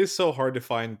is so hard to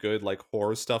find good like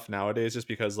horror stuff nowadays, just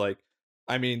because like,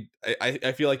 I mean,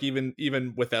 I feel like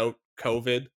even without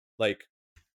COVID, like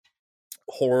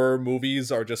horror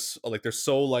movies are just like, they're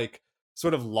so like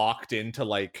sort of locked into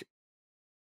like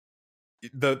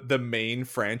the main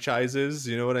franchises,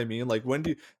 you know what I mean? Like when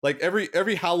do you, like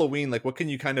every Halloween, like what can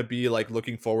you kind of be like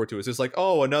looking forward to? It's just like,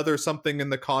 oh, another something in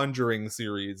the Conjuring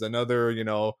series, another, you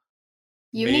know,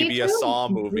 maybe a Saw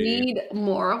movie. Read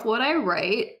more of what I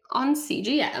write on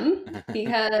CGM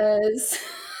because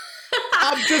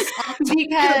I'm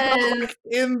because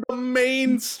in the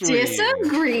mainstream.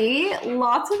 Disagree.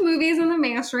 Lots of movies in the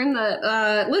mainstream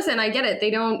that listen, I get it. They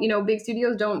don't, big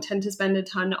studios don't tend to spend a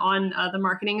ton on the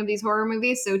marketing of these horror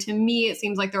movies. So to me, it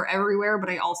seems like they're everywhere. But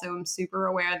I also am super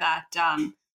aware that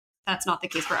that's not the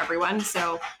case for everyone.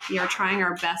 So we are trying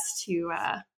our best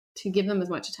to give them as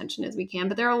much attention as we can.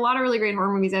 But there are a lot of really great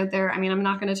horror movies out there. I mean, I'm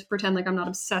not going to pretend like I'm not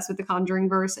obsessed with the Conjuring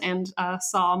verse and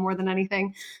Saw more than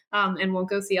anything, and won't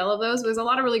go see all of those. But there's a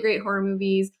lot of really great horror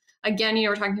movies. Again,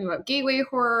 we're talking about gateway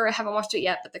horror. I haven't watched it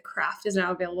yet, but The Craft is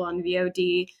now available on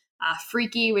VOD.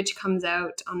 Freaky, which comes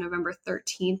out on November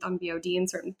 13th on VOD in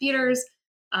certain theaters,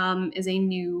 is a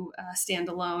new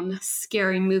standalone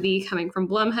scary movie coming from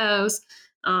Blumhouse.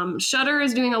 Shudder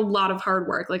is doing a lot of hard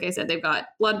work. Like I said, they've got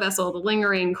Blood Vessel, The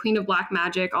Lingering, Queen of Black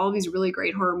Magic, all of these really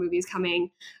great horror movies coming.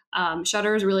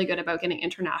 Shudder is really good about getting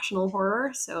international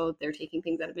horror. So they're taking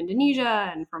things out of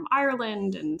Indonesia and from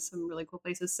Ireland and some really cool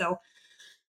places. So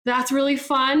that's really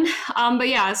fun. But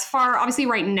yeah, as far, obviously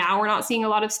right now, we're not seeing a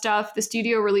lot of stuff. The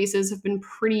studio releases have been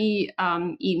pretty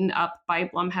eaten up by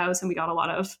Blumhouse. And we got a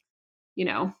lot of,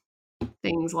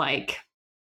 things like,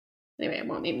 anyway, I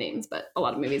won't name names, but a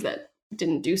lot of movies that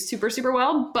didn't do super, super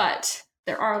well, but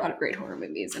there are a lot of great horror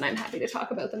movies and I'm happy to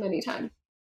talk about them anytime.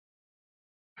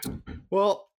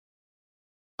 Well,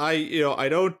 I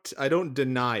don't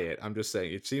deny it. I'm just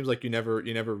saying it seems like you never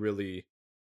really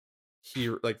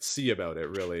see about it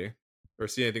really, or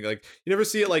see anything like you never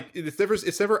see it like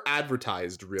it's never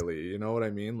advertised really. You know what I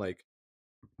mean? Like,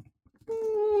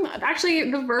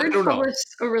 actually, The Verge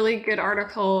published a really good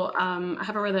article. I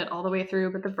haven't read it all the way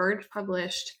through, but The Verge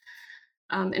published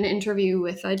an interview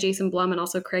with Jason Blum and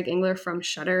also Craig Engler from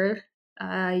Shudder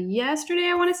yesterday,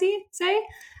 I want to say,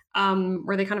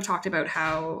 where they kind of talked about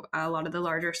how a lot of the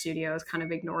larger studios kind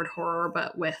of ignored horror,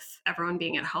 but with everyone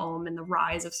being at home and the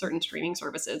rise of certain streaming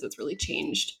services, it's really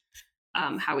changed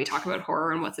how we talk about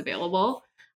horror and what's available.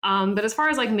 But as far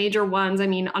as like major ones, I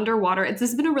mean, Underwater, this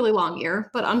has been a really long year,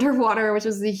 but Underwater, which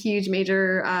was the huge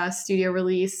major studio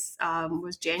release,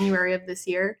 was January of this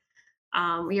year.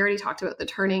 We already talked about The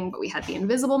Turning, but we had The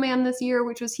Invisible Man this year,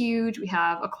 which was huge. We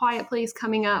have A Quiet Place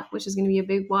coming up, which is going to be a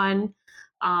big one.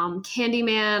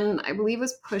 Candyman, I believe,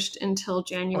 was pushed until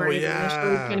January. Oh,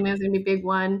 yeah. Candyman is going to be a big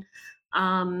one.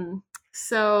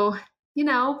 So,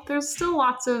 there's still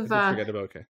lots of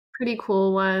pretty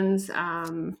cool ones.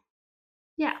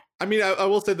 Yeah. I mean, I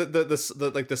will say that the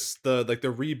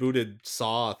rebooted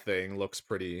Saw thing looks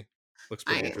pretty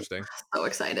interesting. So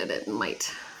excited it might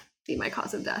be my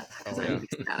cause of death because I'm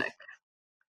ecstatic.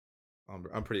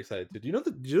 I'm pretty excited. Did you know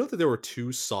that there were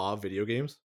 2 Saw video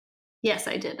games? Yes,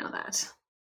 I did know that.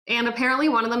 And apparently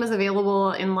one of them is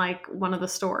available in like one of the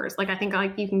stores. Like I think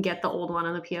like you can get the old one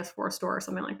in the PS4 store or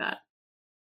something like that.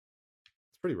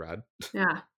 It's pretty rad.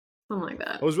 Yeah. Something like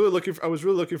that. I was really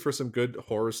looking for some good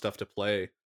horror stuff to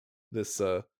play this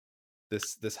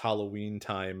Halloween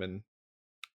time, and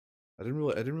I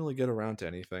didn't really get around to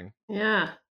anything. Yeah.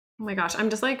 Oh my gosh. I'm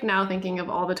just like now thinking of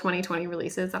all the 2020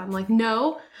 releases that I'm like,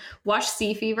 no, watch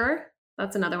Sea Fever.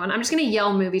 That's another one. I'm just going to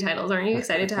yell movie titles. Aren't you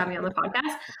excited to have me on the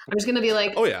podcast? I'm just going to be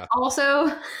like, oh yeah.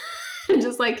 Also,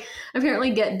 just like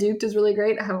apparently Get Duped is really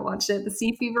great. I haven't watched it. The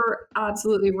Sea Fever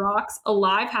absolutely rocks.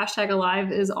 Alive,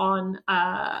 #Alive is on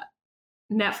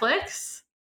Netflix.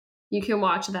 You can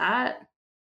watch that.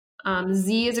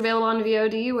 Z is available on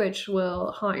VOD, which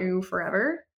will haunt you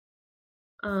forever.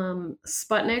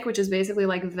 Sputnik, which is basically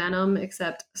like Venom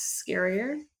except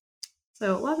scarier.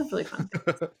 So lots of really fun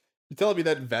things. You telling me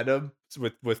that Venom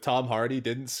with Tom Hardy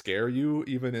didn't scare you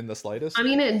even in the slightest? I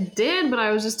mean, it did, but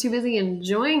I was just too busy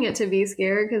enjoying it to be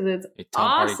scared because it's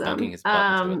awesome.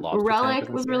 Relic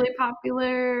was really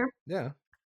popular. Yeah.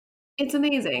 It's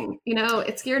amazing.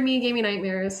 It scared me, gave me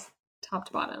nightmares, top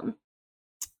to bottom.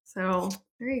 So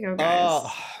there you go, guys.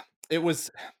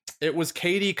 It was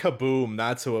Katie Kaboom.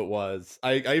 That's who it was.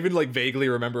 I even like vaguely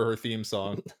remember her theme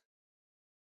song.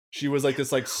 She was like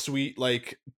this like sweet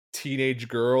like teenage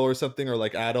girl or something, or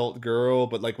like adult girl,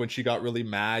 but like when she got really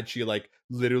mad, she like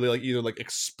literally like either like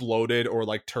exploded or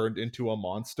like turned into a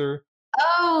monster.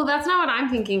 Oh, that's not what I'm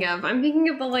thinking of. I'm thinking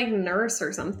of the like nurse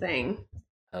or something.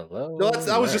 Hello. No,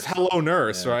 that was just Hello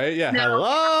Nurse, right? Yeah, no.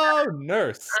 Hello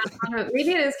Nurse.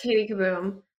 Maybe it is Katie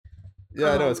Kaboom.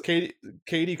 Yeah, no, it's Katie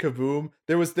Kaboom.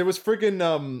 There was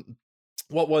friggin'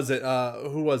 what was it?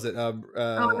 Who was it?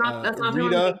 That's not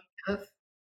Rita.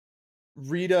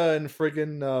 Rita and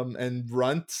friggin' and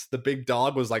Runt, the big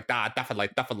dog, was like,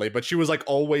 definitely. But she was like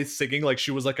always singing like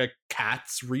she was like a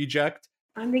Cats reject.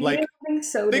 I'm thinking like, something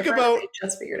so different. I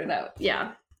just figured it out.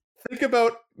 Yeah. Think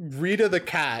about Rita the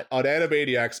cat on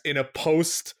Animaniacs in a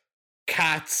post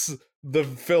Cats the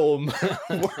film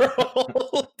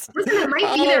world. Listen, it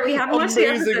might be there. We haven't watched the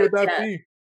Amazing would episodes that yet. be?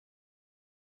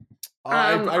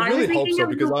 I really hope so,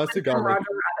 because honestly, God, Roger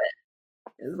Rabbit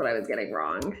is what I was getting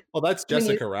wrong. well, that's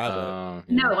Jessica Rabbit.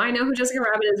 Yeah. No, I know who Jessica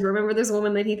Rabbit is. Remember, there's a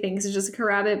woman that he thinks is Jessica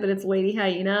Rabbit, but it's Lady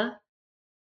Hyena.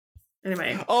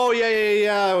 Anyway. Oh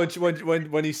yeah.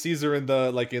 When he sees her in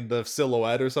the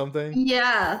silhouette or something.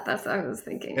 Yeah, that's what I was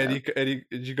thinking. And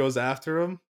she goes after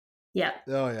him. Yeah.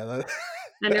 Oh yeah. That...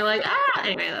 And they're like,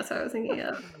 Anyway, that's what I was thinking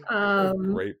of. a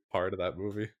great part of that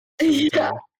movie.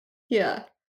 Yeah. Yeah.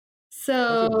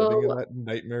 So living in that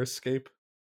nightmare escape.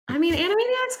 I mean,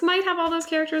 Animaniacs might have all those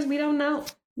characters. We don't know.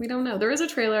 There is a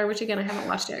trailer, which again I haven't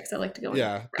watched yet because I like to go.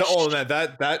 Yeah.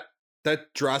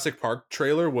 That Jurassic Park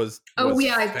trailer was I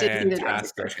did see the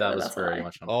fantastic. Jurassic That was very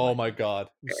much. Oh my god,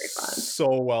 very fun.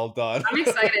 So well done. I'm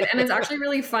excited, and it's actually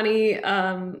really funny.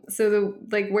 So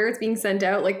where it's being sent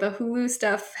out, like the Hulu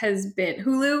stuff has been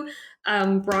Hulu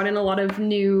brought in a lot of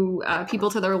new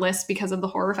people to their list because of the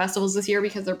horror festivals this year,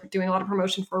 because they're doing a lot of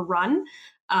promotion for Run,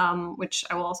 which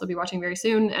I will also be watching very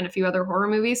soon, and a few other horror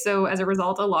movies. So as a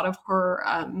result, a lot of horror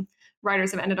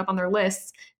writers have ended up on their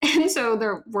lists, and so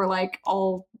there were like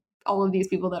all of these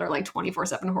people that are like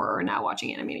 24/7 horror are now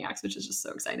watching Animaniacs, which is just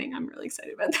so exciting. I'm really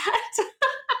excited about that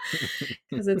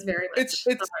because it's very much it's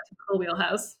a typical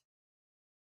wheelhouse.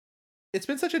 It's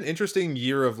been such an interesting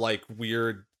year of like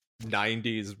weird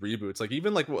 90s reboots. Like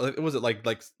even like was it like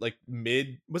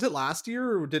mid, was it last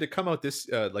year or did it come out this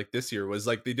year? Was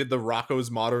like they did the Rocko's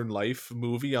Modern Life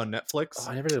movie on Netflix. Oh,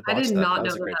 I never did watch I did that. not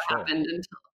know that happened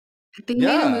until they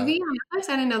made a movie on Netflix.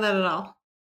 I didn't know that at all.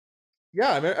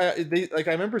 Yeah, I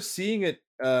remember seeing it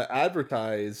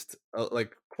advertised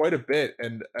like quite a bit,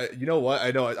 and you know what?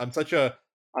 I know I'm such a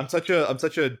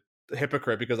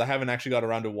hypocrite because I haven't actually got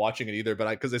around to watching it either. But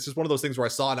because it's just one of those things where I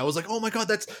saw it and I was like, oh my god,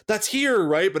 that's here,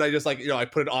 right? But I just I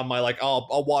put it on my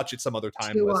I'll watch it some other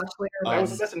time list.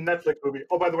 That's a Netflix movie.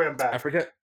 Oh, by the way, I'm back. I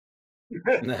forget.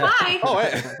 Hi. Oh,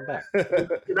 hey.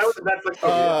 That was a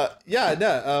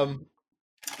Netflix movie.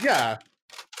 Yeah.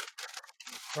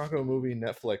 Rocko movie,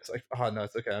 Netflix. No,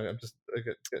 it's okay. I'm just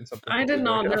getting something. I did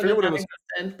not know that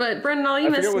existed. But Brendan, all you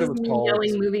missed was me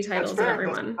yelling movie titles at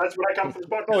everyone. That's what I come from.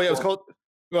 Oh yeah, it was called.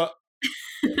 Well,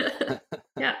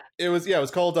 yeah. It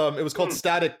was called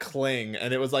Static Cling,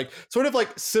 and it was like sort of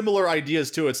like similar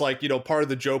ideas too. It's like, part of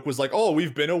the joke was like, oh,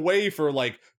 we've been away for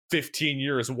like 15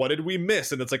 years. What did we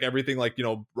miss? And it's like everything like,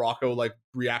 Rocko like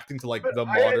reacting to like the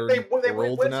modern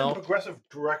world went now. Some progressive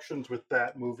directions with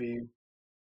that movie.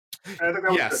 I think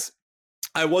that was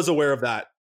I was aware of that.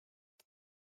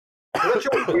 That show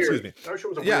was weird. Excuse me. That show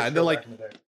was a yeah, weird and then like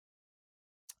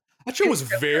that show was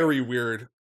very weird.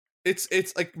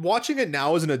 It's like watching it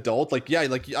now as an adult, like I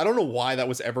don't know why that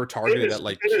was ever targeted at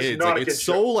like kids. Like it's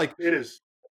so like it is.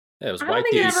 Yeah, it was white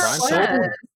kids.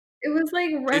 It was like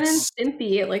Ren and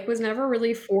Stimpy. It like was never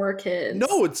really for kids.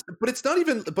 No, it's not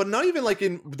even like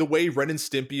in the way Ren and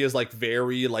Stimpy is like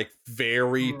very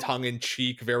tongue in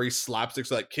cheek, very slapstick,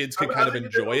 so that kids can kind of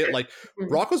enjoy it. Like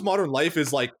Rocko's Modern Life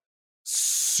is like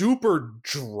super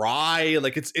dry.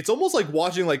 Like it's almost like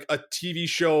watching like a TV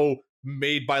show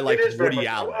made by like Woody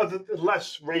Allen.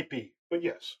 Less rapey, but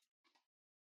yes.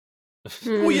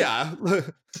 Well, yeah.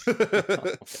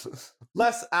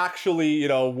 Less actually,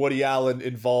 Woody Allen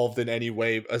involved in any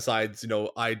way besides,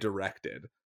 I directed.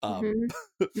 Yeah,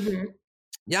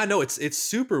 no, it's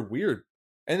super weird.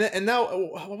 And now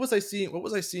what was I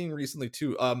seeing recently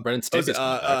too? Ren and Stimpy's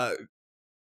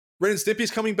Ren and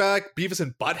Stimpy's coming back. Beavis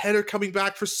and Butthead are coming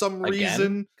back for some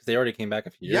reason. Because they already came back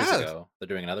a few years ago. They're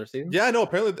doing another season? Yeah, no,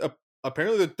 apparently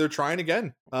they're trying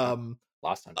again.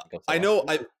 Last time. I know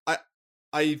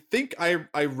I think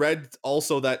I read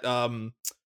also that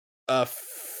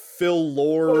Phil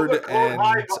Lord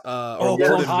and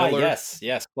Clone High.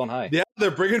 Yes, Clone High. Yeah, they're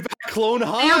bringing back Clone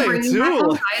High too.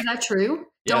 Clone High, is that true?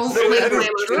 Yes. Don't believe me.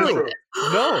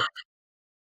 No,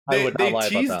 they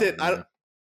teased it. That,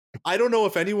 I don't know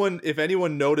if anyone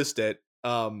noticed it.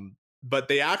 But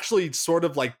they actually sort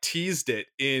of like teased it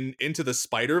into the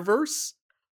Spider-Verse,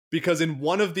 because in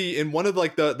one of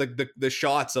like the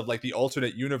shots of like the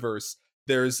alternate universe,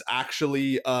 there's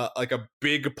actually like a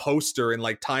big poster in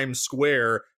like Times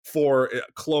Square for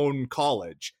Clone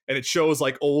College, and it shows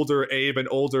like older Abe and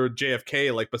older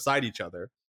JFK like beside each other.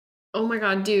 Oh my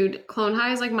god, dude, Clone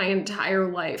High is like my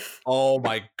entire life. Oh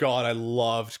my god, I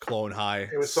loved Clone High.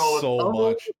 It was solid. So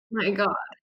much. Oh my god.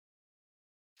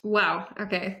 Wow.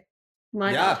 Okay.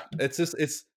 God.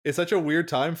 It's such a weird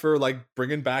time for like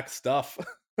bringing back stuff.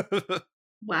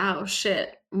 Wow,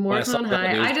 shit. More Clone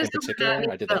High. I just I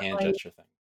did the hand gesture thing.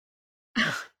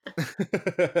 I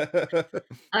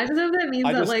just hope that means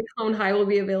that like Clone High will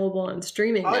be available on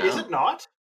streaming now. Is it not?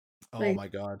 Oh my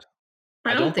god.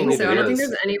 I don't think so. I don't think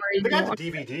there's anywhere you can watch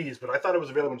the DVDs, but I thought it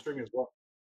was available on streaming as well.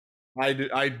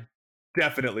 I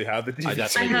definitely have the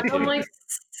DVDs. I have them like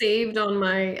saved on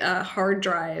my hard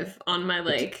drive on my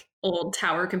like old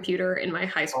tower computer in my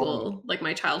high school, like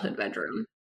my childhood bedroom.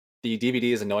 The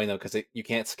DVD is annoying though because you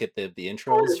can't skip the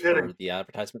intros for the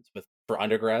advertisements for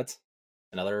undergrads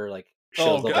and other like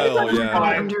shows. That's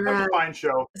a fine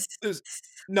show.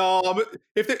 No,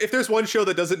 if there's one show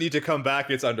that doesn't need to come back,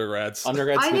 it's Undergrads.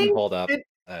 Undergrads didn't hold up.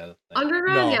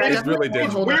 Undergrads, yeah, it really did.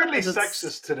 It's weirdly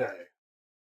sexist today.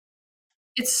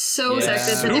 It's so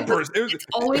sexist. It's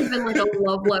always been like a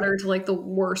love letter to like the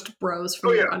worst bros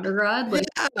from your undergrad. Like,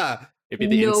 it'd be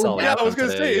the insult. Yeah, I was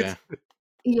gonna say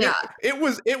yeah. It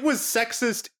was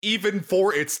sexist even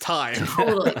for its time.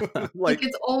 Totally. like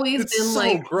it's always been so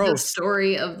like gross. The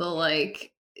story of the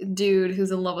like dude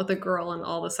who's in love with a girl and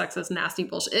all the sexist nasty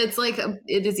bullshit. It's like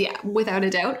it is, yeah, without a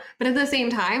doubt. But at the same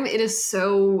time, it is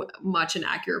so much an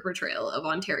accurate portrayal of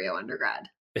Ontario undergrad.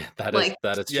 That is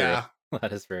true. Yeah.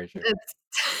 That is very true.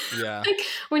 Yeah. Like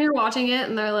when you're watching it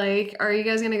and they're like, are you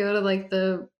guys gonna go to like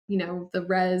the the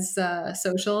res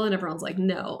social, and everyone's like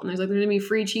no, and there's like there's gonna be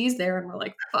free cheese there, and we're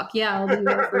like fuck yeah, I'll do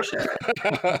that for sure.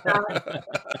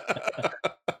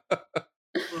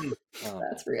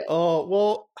 That's real. Oh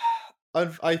well,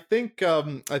 I think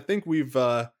we've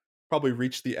probably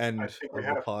reached the end of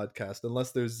the podcast,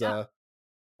 unless there's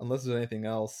anything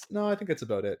else. No, I think that's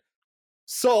about it.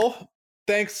 So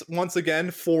thanks once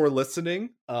again for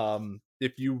listening.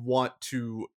 If you want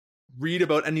to read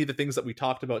about any of the things that we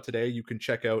talked about today, you can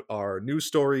check out our news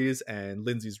stories and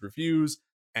Lindsay's reviews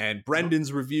and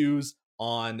Brendan's reviews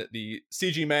on the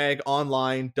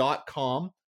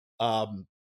cgmagonline.com.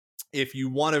 If you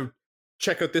want to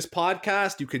check out this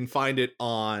podcast, you can find it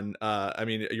on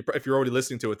if you're already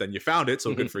listening to it, then you found it,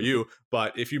 so good for you.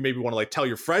 But if you maybe want to like tell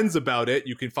your friends about it,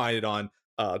 you can find it on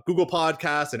Google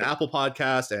Podcasts and Apple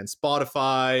Podcasts and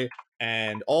Spotify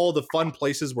and all the fun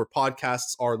places where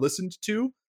podcasts are listened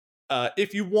to.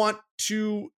 If you want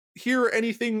to hear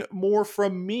anything more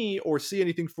from me or see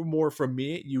anything more from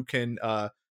me, you can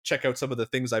check out some of the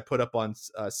things I put up on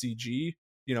CG.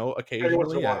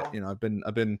 Occasionally. I've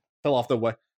been fell off the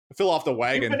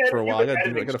wagon for a while. I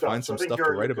gotta find some stuff to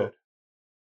write about.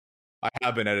 I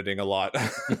have been editing a lot,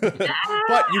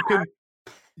 but you can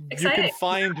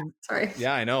find. Sorry.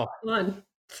 Yeah, I know. Come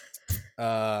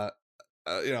on.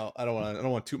 I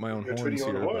don't want to toot my own horns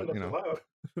here, but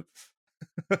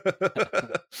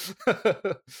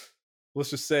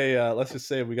let's just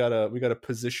say we got a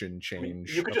position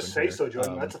change. You could just say so,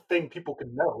 Jordan. That's a thing people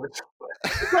can know. It's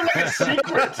not like a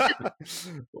secret.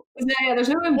 Yeah, there's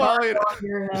no embargo on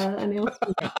your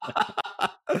announcement.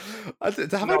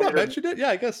 Have I not mentioned it? Yeah,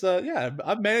 I guess.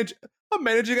 I'm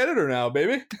managing editor now,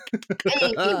 baby.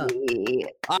 Hey. I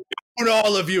own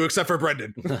all of you except for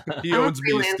Brendan. He owns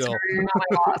me still. You're not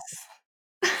my boss.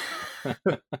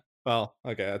 Well,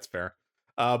 okay, that's fair.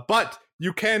 But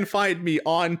you can find me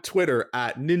on Twitter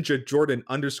at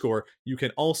NinjaJordan_. You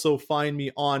can also find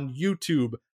me on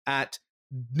YouTube at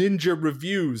Ninja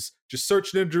Reviews. Just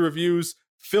search Ninja Reviews,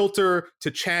 filter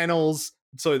to channels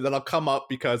so that'll come up,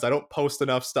 because I don't post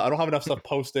enough stuff. I don't have enough stuff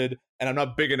posted, and I'm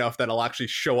not big enough that I'll actually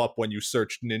show up when you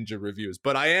search Ninja Reviews.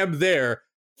 But I am there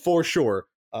for sure.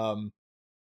 I'm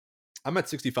at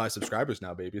 65 subscribers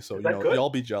now, baby. So y'all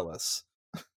be jealous.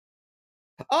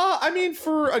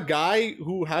 For a guy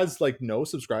who has like no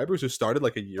subscribers, who started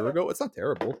like a year ago, it's not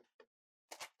terrible.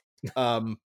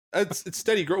 It's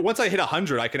steady growth. Once I hit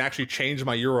 100, I can actually change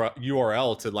my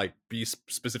URL to like be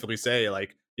specifically say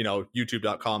like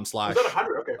youtube.com/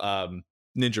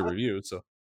 Ninja Reviews. So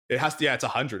it has to. Yeah, it's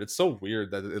 100. It's so weird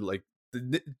that it like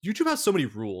YouTube has so many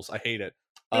rules. I hate it.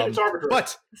 It's arbitrary.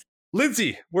 But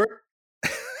Lindsay, where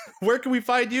can we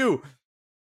find you?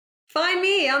 Find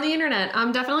me on the internet.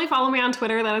 Definitely follow me on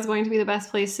Twitter. That is going to be the best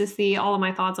place to see all of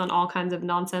my thoughts on all kinds of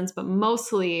nonsense, but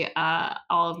mostly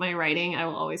all of my writing. I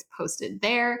will always post it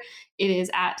there. It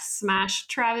is at Smash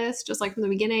Travis, just like from the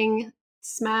beginning.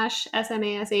 Smash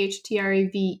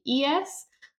SMASHTREVES.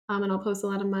 And I'll post a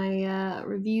lot of my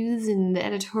reviews and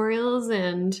editorials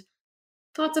and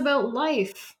thoughts about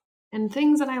life and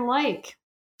things that I like.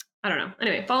 I don't know.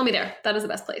 Anyway, follow me there. That is the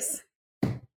best place.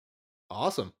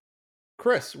 Awesome.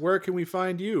 Chris, where can we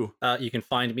find you? You can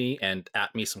find me and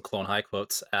at me some Clone High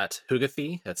quotes at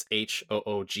Hoogathy. That's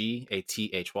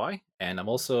HOOGATHY. And I'm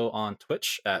also on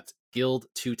Twitch at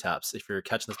Guild2Taps. If you're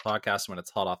catching this podcast when it's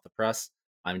hot off the press,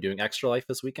 I'm doing Extra Life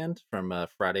this weekend from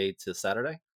Friday to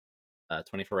Saturday.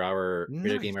 24-hour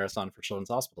video game marathon for Children's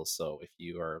Hospitals. So if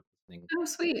you are listening. Oh,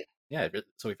 sweet. Yeah,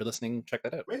 so if you're listening, check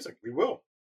that out. Amazing. We will.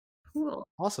 Cool.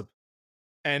 Awesome.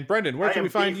 And Brendan, where can we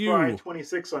find you?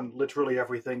 Fry26 on literally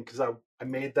everything because I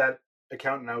made that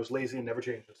account and I was lazy and never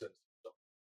changed it since. So.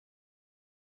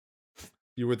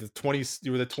 You were the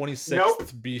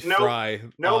 26th beef fry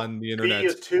on the internet. B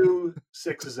is 2,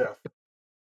 6 is F.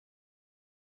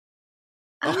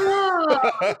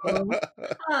 Oh.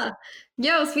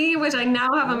 Yo, speaking of which, I now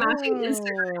have a matching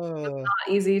Instagram. It's not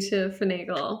easy to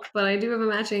finagle, but I do have a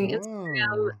matching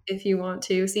Instagram if you want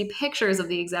to see pictures of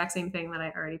the exact same thing that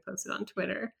I already posted on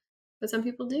Twitter. But some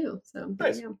people do, so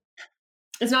there you go.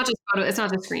 It's not just photo. It's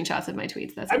not just screenshots of my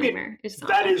tweets. That's a nightmare. It's not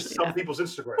that is some people's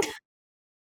Instagram.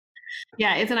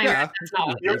 Yeah, it's a nightmare.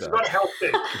 Yeah, it's not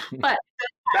healthy. But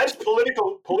that's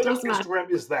political Instagram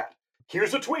is that.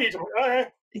 Here's a tweet.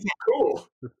 Cool.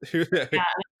 Here's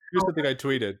the thing I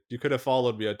tweeted. You could have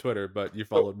followed me on Twitter, but you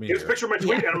followed me. Here's a picture of my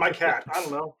tweet and my cat. I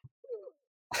don't know.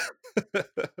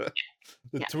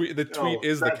 The tweet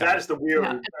is the cat. That is the weird.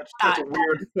 Yeah, that's a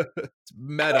weird. It's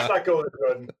meta. That's not going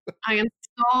good. I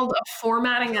installed a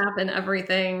formatting app and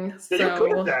everything. So you're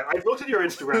good at that. I've looked at your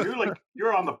Instagram.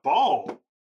 You're on the ball.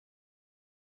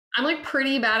 I'm like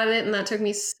pretty bad at it, and that took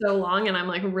me so long. And I'm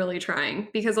like really trying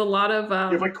because a lot of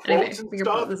you have like quotes and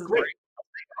stuff. This is great.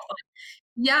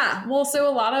 Yeah, well, so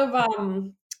a lot of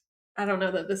I don't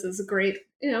know that this is great.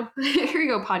 You know, here you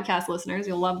go, podcast listeners,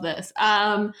 you'll love this.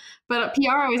 But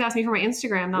PR always asks me for my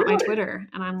Instagram, not my Twitter,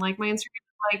 and I'm like, my Instagram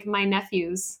is like my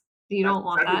nephew's. You don't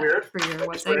want that for your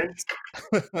website.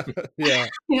 Yeah,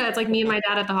 yeah, it's like me and my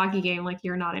dad at the hockey game. Like,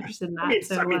 you're not interested in that.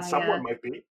 I mean, someone might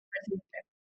be.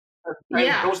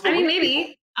 Yeah, I mean,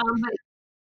 maybe.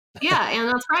 But yeah, and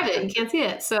that's private. You can't see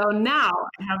it. So now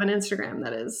I have an Instagram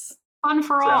that is fun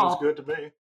for all. Sounds good to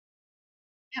me.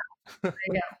 Yeah, there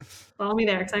you go. Follow me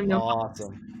there because I'm no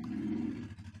awesome.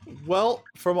 Well,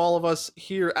 from all of us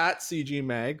here at CG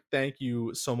Mag, thank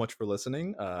you so much for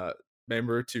listening.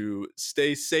 Remember to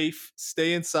stay safe,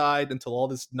 stay inside until all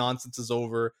this nonsense is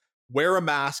over. Wear a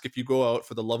mask if you go out.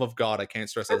 For the love of God, I can't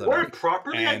stress that enough. Wear it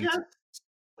properly, I guess.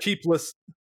 Keep listening.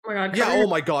 Oh my God! Yeah. Oh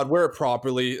my God! Wear it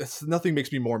properly. Nothing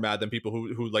makes me more mad than people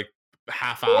who like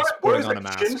half-ass putting on a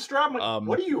mask. Chin strap?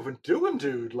 What are you even doing,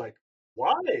 dude? Like,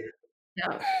 why?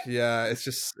 Yeah, it's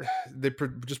just they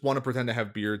just want to pretend to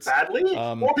have beards. Badly?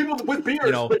 More people with beards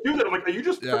that do that. I'm like, are you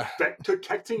just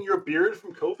protecting your beard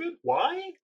from COVID?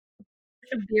 Why?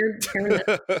 A beard.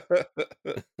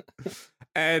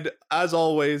 And as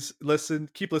always,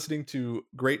 keep listening to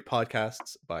great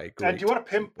podcasts by great. Do you want to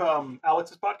pimp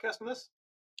Alex's podcast on this?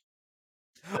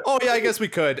 Oh yeah, I guess we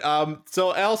could.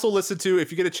 So I also listen to, if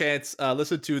you get a chance,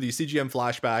 listen to the CGM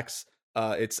flashbacks.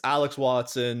 It's Alex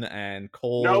Watson and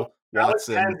Cole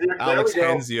Watson, Alex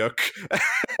Hansiuk,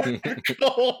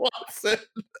 Cole Watson,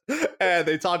 and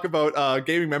they talk about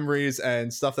gaming memories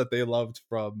and stuff that they loved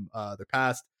from their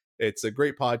past. It's a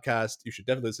great podcast. You should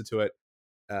definitely listen to it.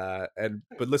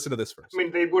 But listen to this first. I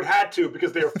mean, they would have to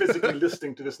because they are physically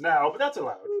listening to this now, but that's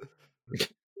allowed.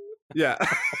 Yeah.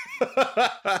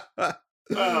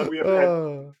 We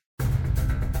have